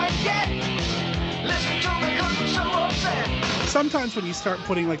 not quite yet. Listen to me 'cause I'm so upset. Sometimes when you start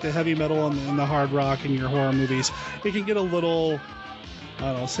putting like the heavy metal and the hard rock in your horror movies, it can get a little,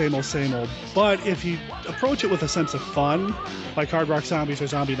 I don't know, same old. But if you approach it with a sense of fun, like Hard Rock Zombies or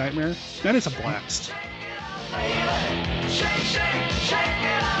Zombie Nightmare, then it's a blast. Baby, shake, shake, shake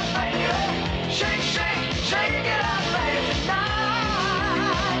it out, baby. Shake, shake, shake it out, baby, tonight.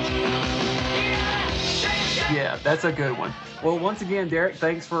 Yeah, shake, shake. Yeah, that's a good one. Well, once again, Derek,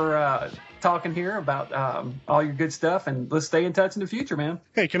 thanks for talking here about all your good stuff, and let's stay in touch in the future, man.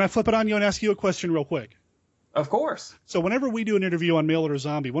 Hey, can I flip it on you and ask you a question real quick? Of course. So whenever we do an interview on Mail Order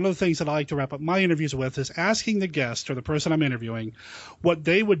Zombie, one of the things that I like to wrap up my interviews with is asking the guest or the person I'm interviewing what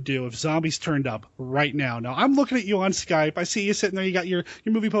they would do if zombies turned up right now. Now, I'm looking at you on Skype. I see you sitting there. You got your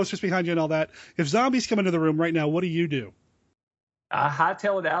movie posters behind you and all that. If zombies come into the room right now, what do you do? I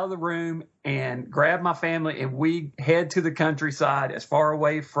hightail it out of the room and grab my family, and we head to the countryside as far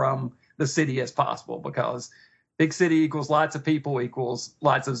away from the city as possible, because big city equals lots of people equals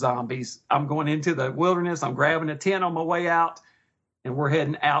lots of zombies. I'm going into the wilderness. I'm grabbing a tent on my way out, and we're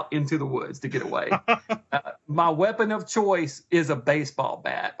heading out into the woods to get away. My weapon of choice is a baseball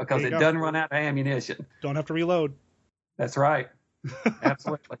bat because it doesn't run out of ammunition. Don't have to reload. That's right.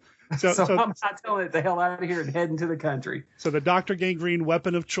 Absolutely. So I'm not telling it the hell out of here and heading to the country. So the Dr. Gangrene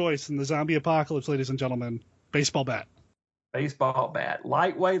weapon of choice in the zombie apocalypse, ladies and gentlemen, baseball bat. Baseball bat.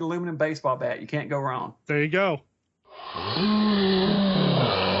 Lightweight aluminum baseball bat. You can't go wrong. There you go.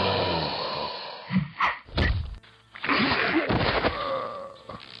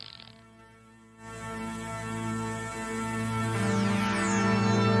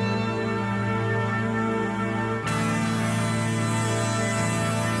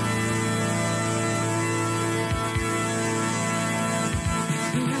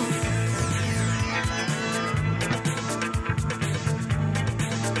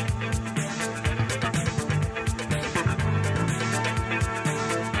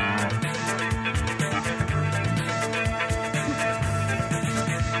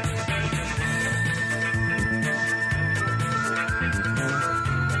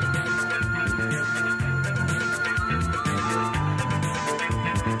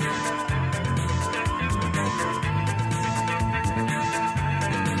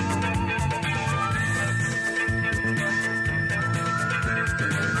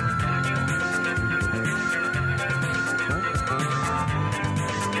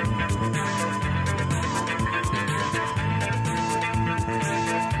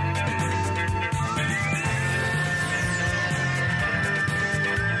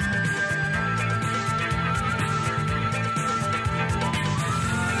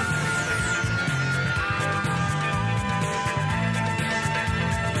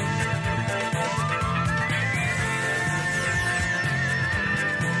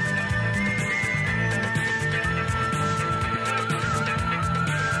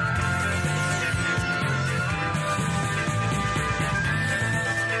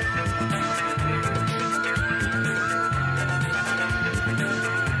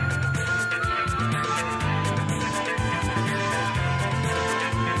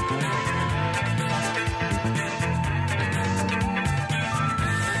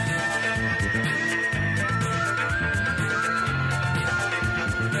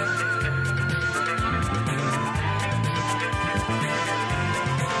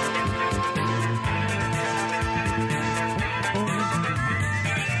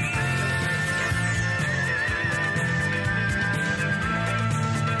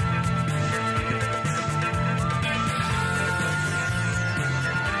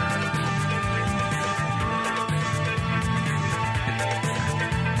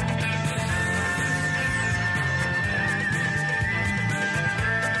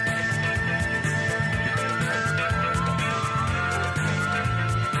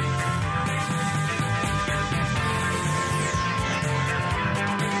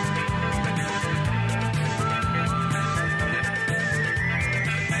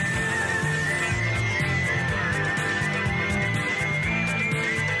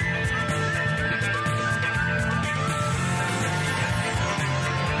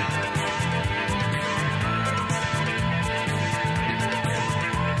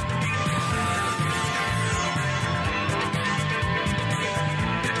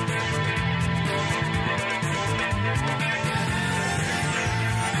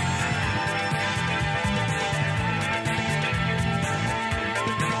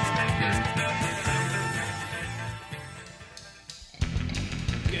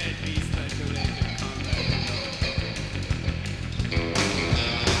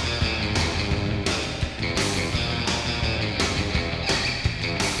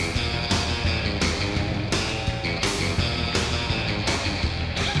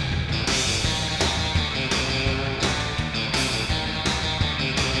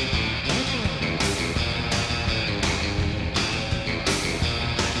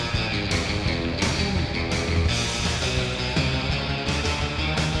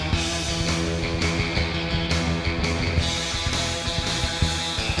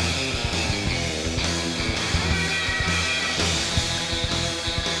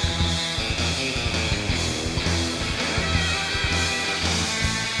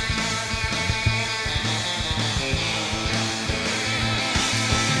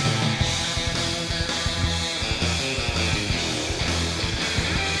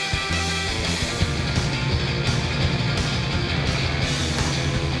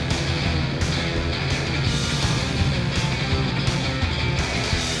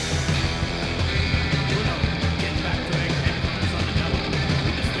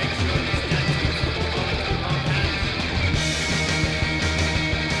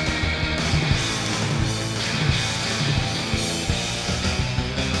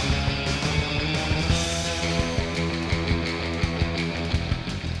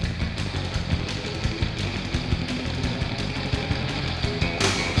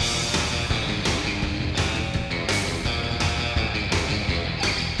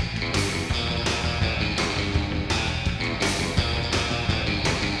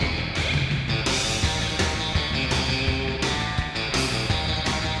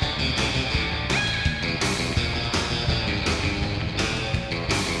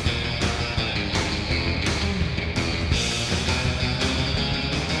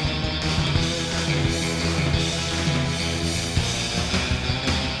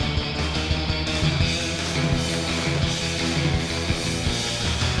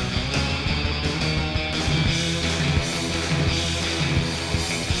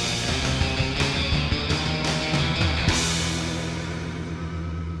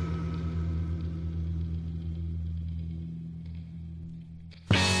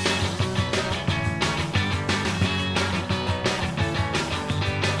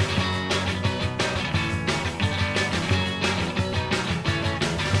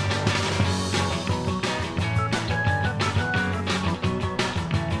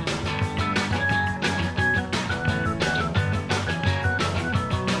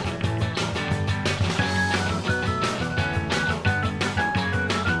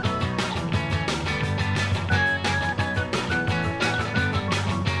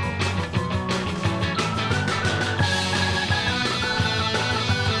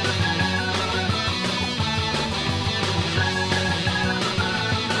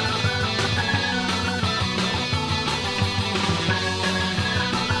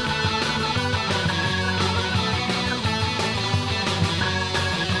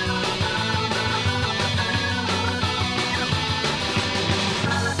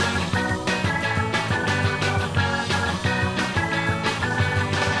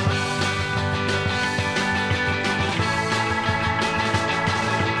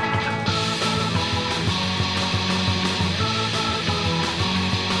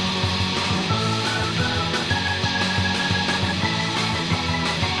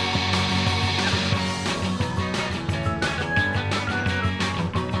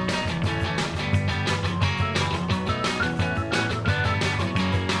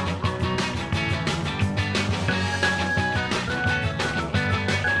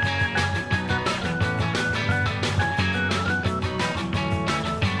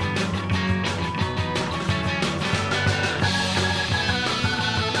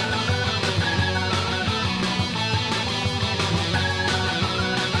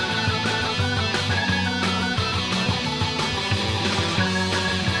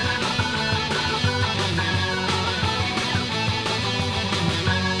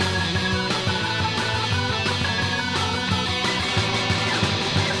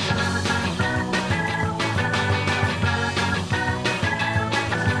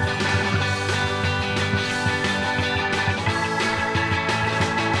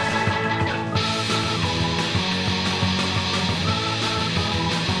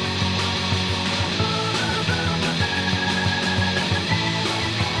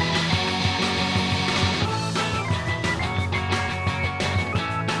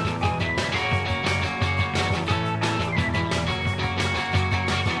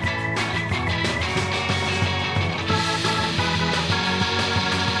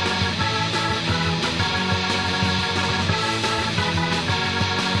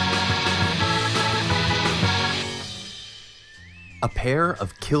 pair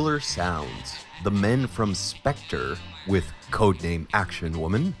of killer sounds, the men from Spectre with codename Action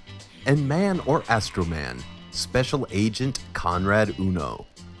Woman, and Man or Astroman, Special Agent Conrad Uno.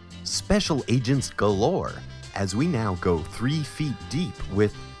 Special agents galore, as we now go 3 feet deep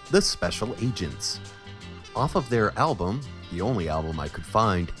with the Special Agents. Off of their album, the only album I could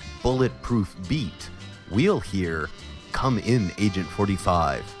find, Bulletproof Beat, we'll hear Come In Agent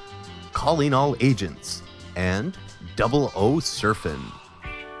 45, Calling All Agents, and Double O Surfin'.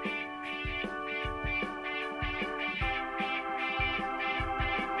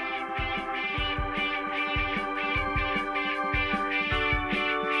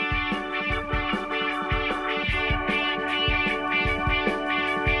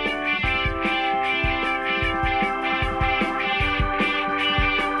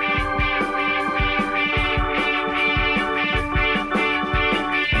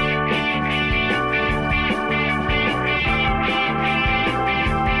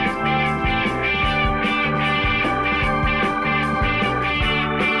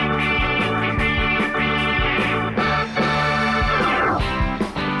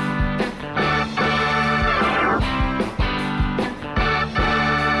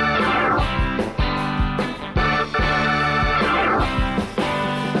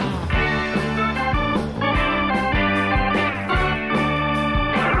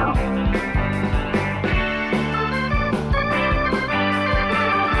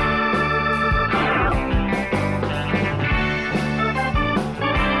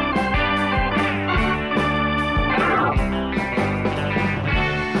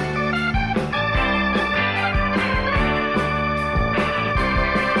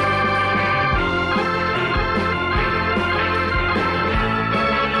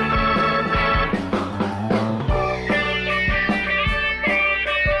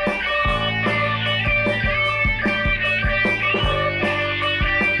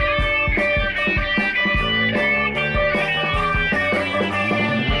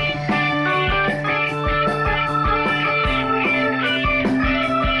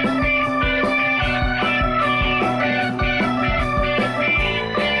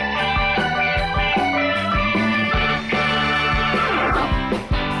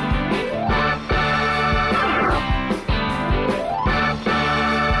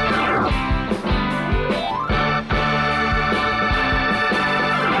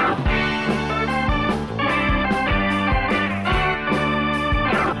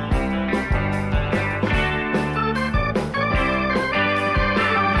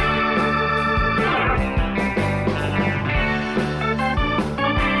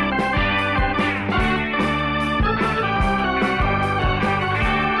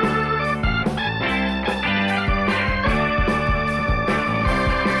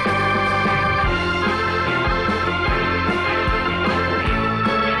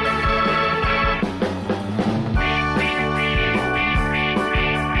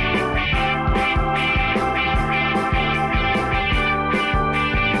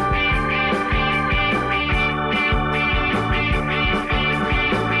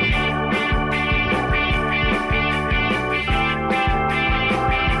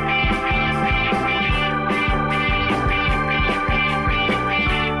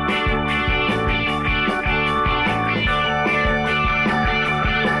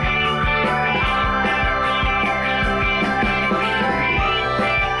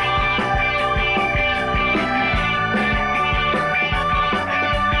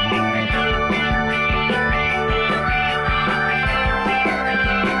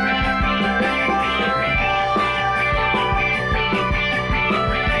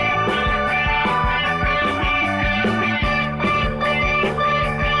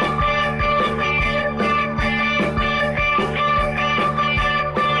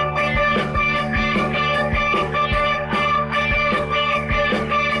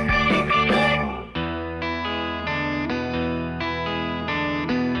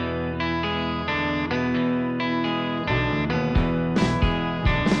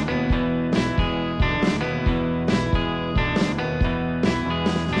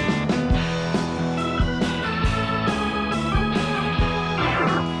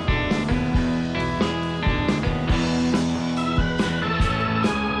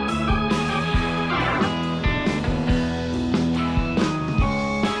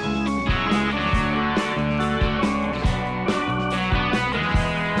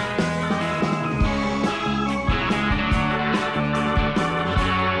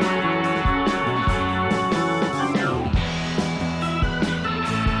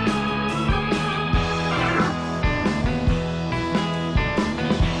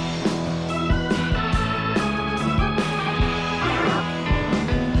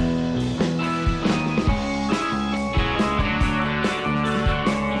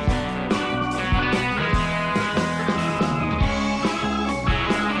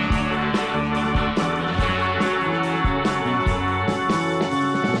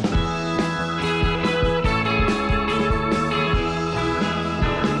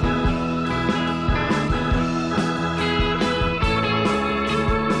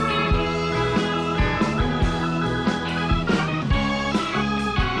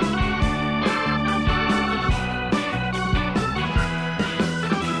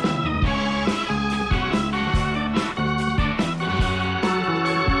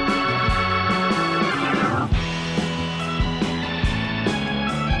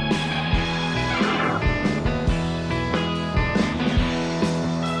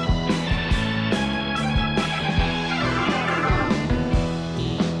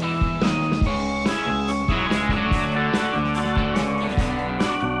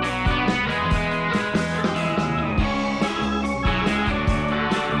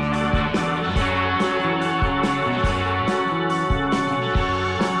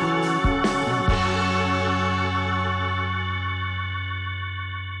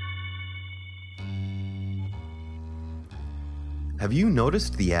 Have you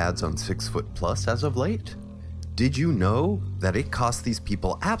noticed the ads on 6 Foot Plus as of late? Did you know that it costs these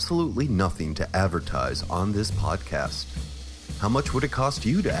people absolutely nothing to advertise on this podcast? How much would it cost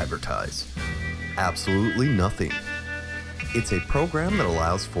you to advertise? Absolutely nothing. It's a program that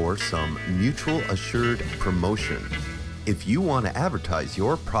allows for some mutual assured promotion. If you want to advertise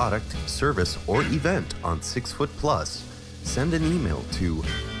your product, service, or event on 6 Foot Plus, send an email to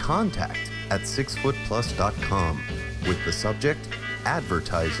contact@6footplus.com with the subject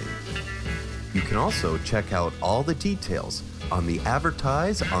advertising. You can also check out all the details on the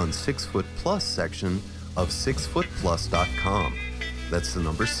Advertise on 6 Foot Plus section of 6footplus.com. That's the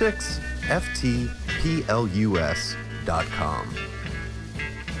number 6, FTPLUS.com.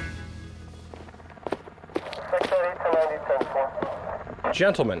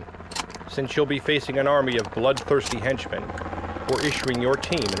 Gentlemen, since you'll be facing an army of bloodthirsty henchmen, we're issuing your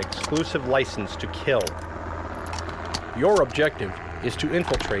team an exclusive license to kill. Your objective is to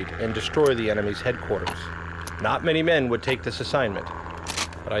infiltrate and destroy the enemy's headquarters. Not many men would take this assignment,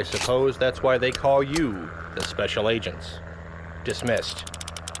 but I suppose that's why they call you the Special Agents. Dismissed.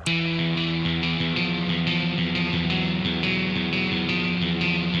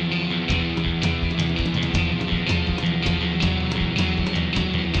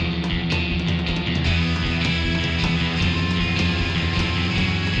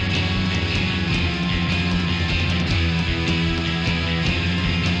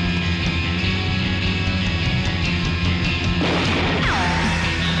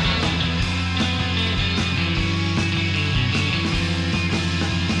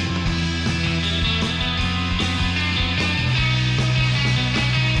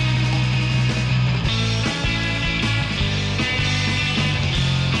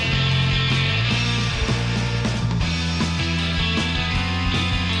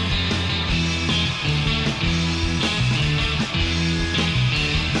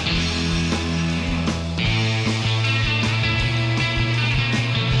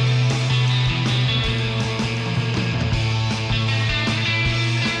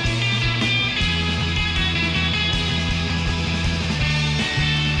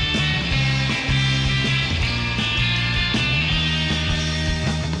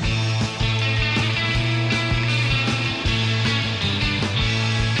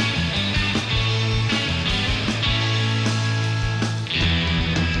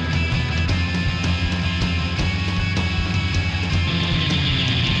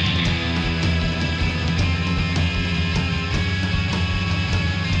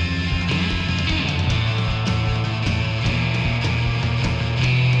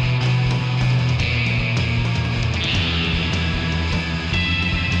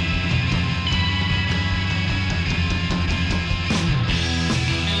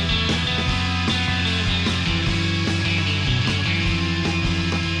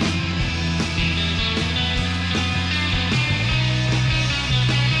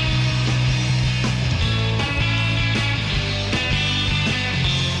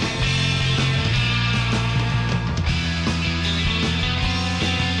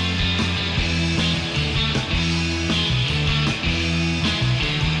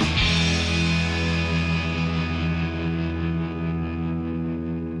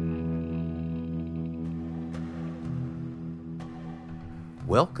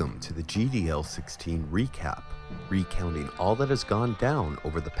 Welcome to the GDL 16 recap, recounting all that has gone down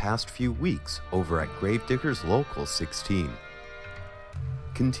over the past few weeks over at Gravediggers Local 16.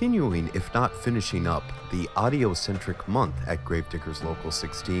 Continuing, if not finishing up, the audio-centric month at Gravediggers Local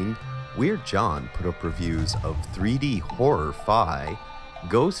 16, Weird John put up reviews of 3D Horror Fi,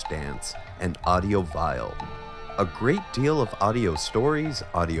 Ghost Dance, and Audio Vile. A great deal of audio stories,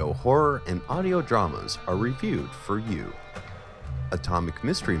 audio horror, and audio dramas are reviewed for you. Atomic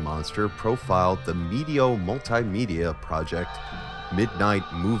Mystery Monster profiled the Medio multimedia project Midnight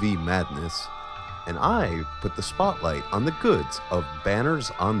Movie Madness, and I put the spotlight on the goods of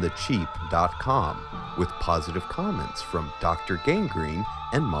bannersonthecheap.com with positive comments from Dr. Gangrene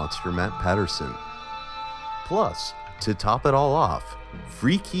and Monster Matt Patterson. Plus, to top it all off,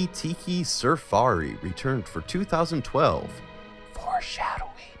 Freaky Tiki Surfari returned for 2012.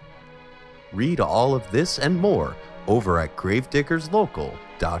 Foreshadowing. Read all of this and more over at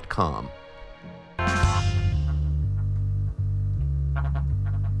gravediggerslocal.com.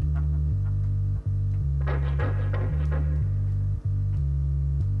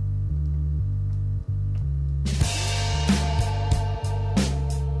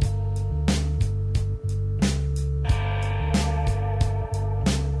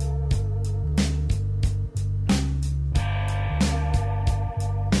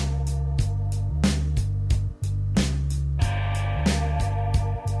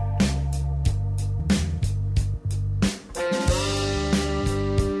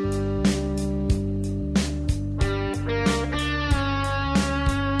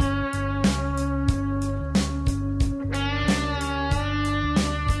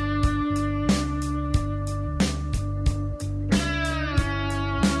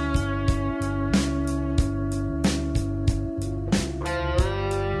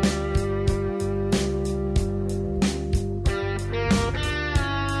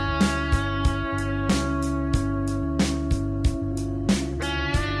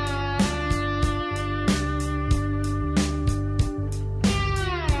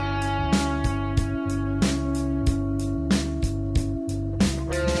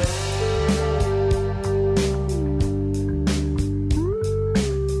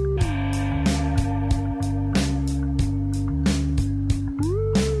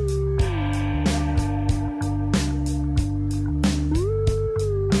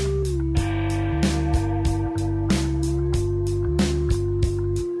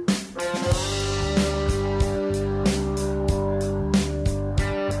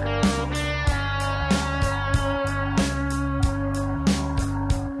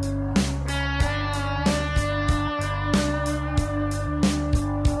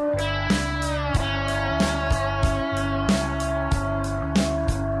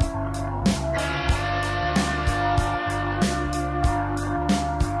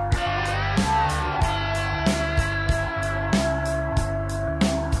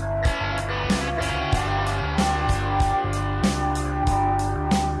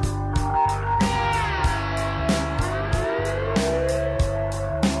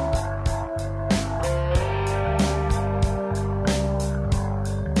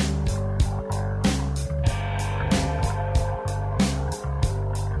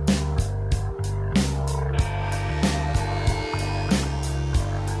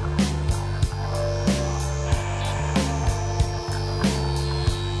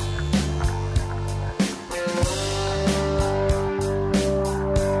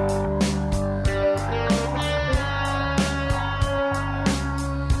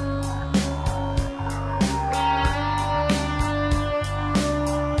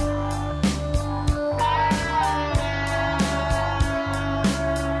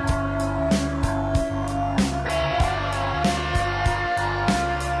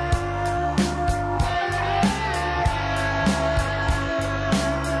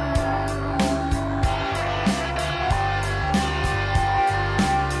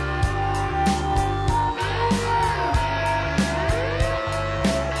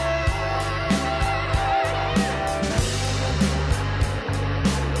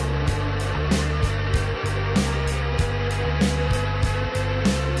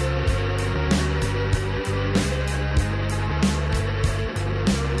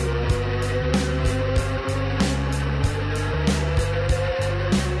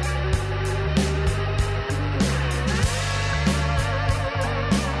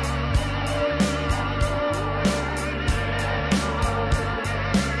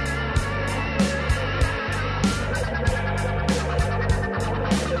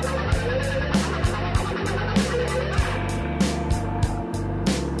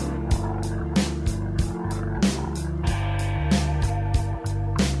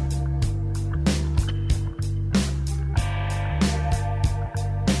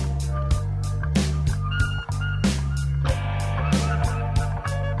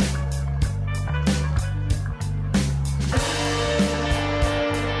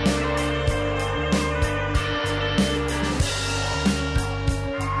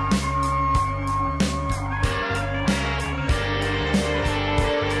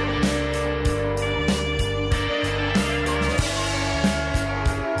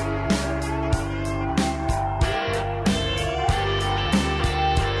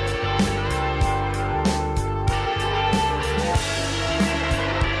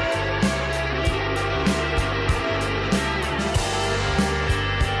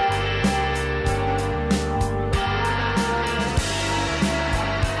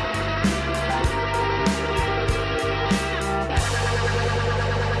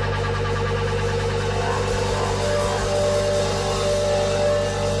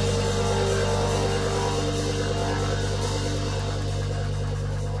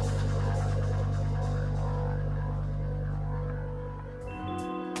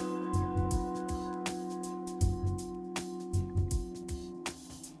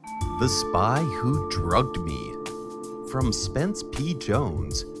 The Spy Who Drugged Me, from Spence P.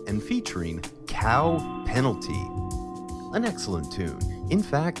 Jones and featuring Cow Penalty. An excellent tune. In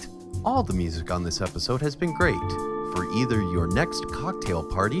fact, all the music on this episode has been great for either your next cocktail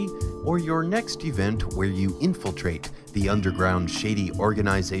party or your next event where you infiltrate the underground shady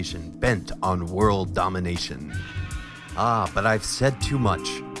organization bent on world domination. But I've said too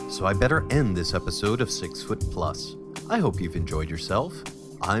much, so I better end this episode of 6 Foot Plus. I hope you've enjoyed yourself.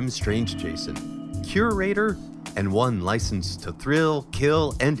 I'm Strange Jason, curator and one licensed to thrill,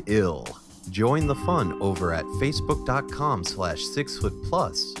 kill, and ill. Join the fun over at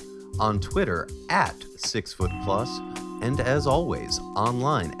facebook.com/6footplus, on Twitter at 6footplus, and as always,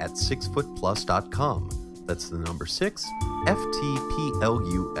 online at 6footplus.com. That's the number 6,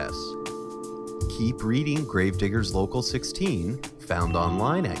 FTPLUS. Keep reading Gravediggers Local 16, found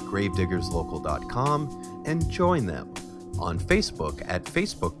online at gravediggerslocal.com, and join them on Facebook at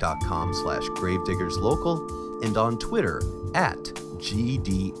facebook.com/gravediggerslocal and on Twitter at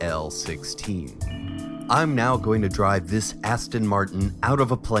GDL16. I'm now going to drive this Aston Martin out of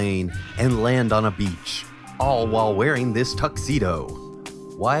a plane and land on a beach, all while wearing this tuxedo.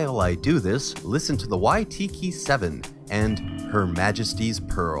 While I do this, listen to the Waitiki 7 and Her Majesty's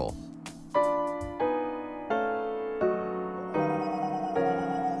Pearl.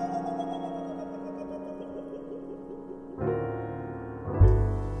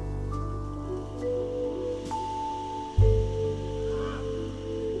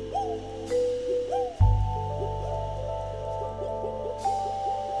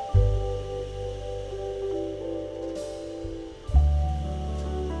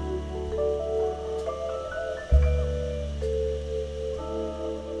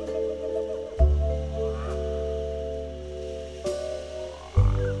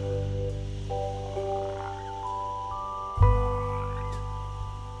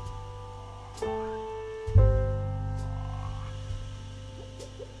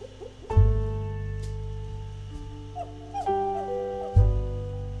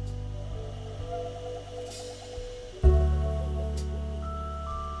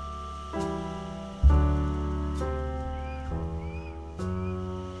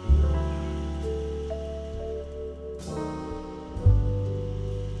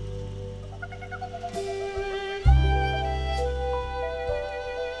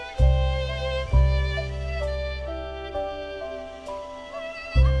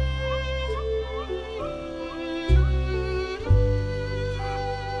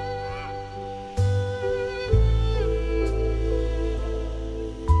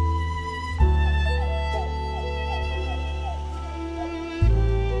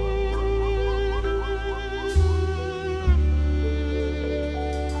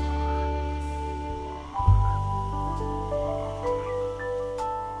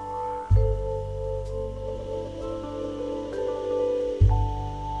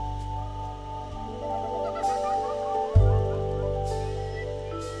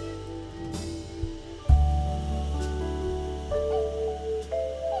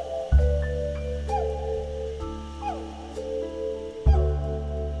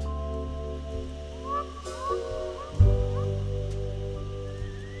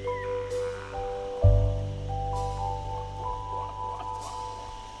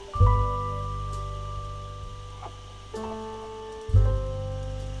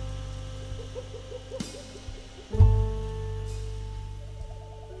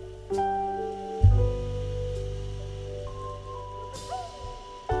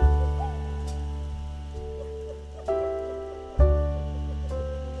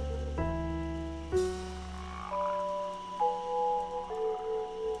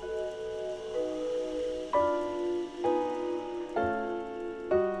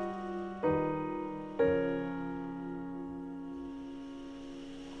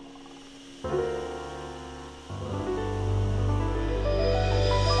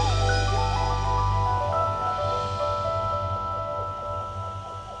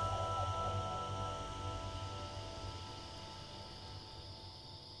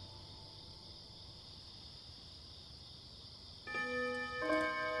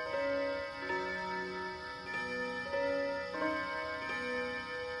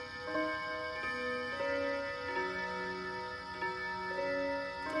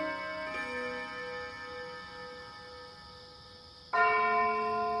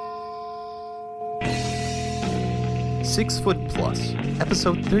 Six Foot Plus,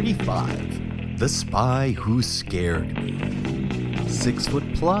 Episode 35, The Spy Who Scared Me. 6 Foot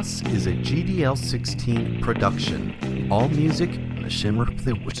Plus is a GDL16 production. All music,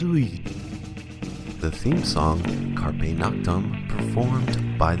 The theme song, Carpe Noctem,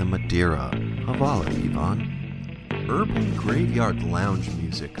 performed by the Madeira. Havala, Ivan. Urban Graveyard Lounge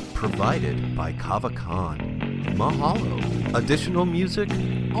music provided by Kava Khan. Mahalo. Additional music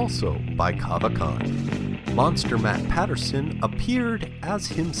also by Kava Khan. Monster Matt Patterson appeared as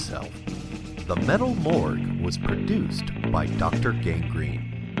himself. The Metal Morgue was produced by Dr.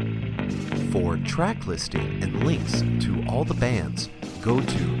 Gangrene. For track listing and links to all the bands, go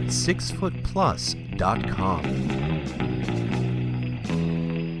to 6footplus.com.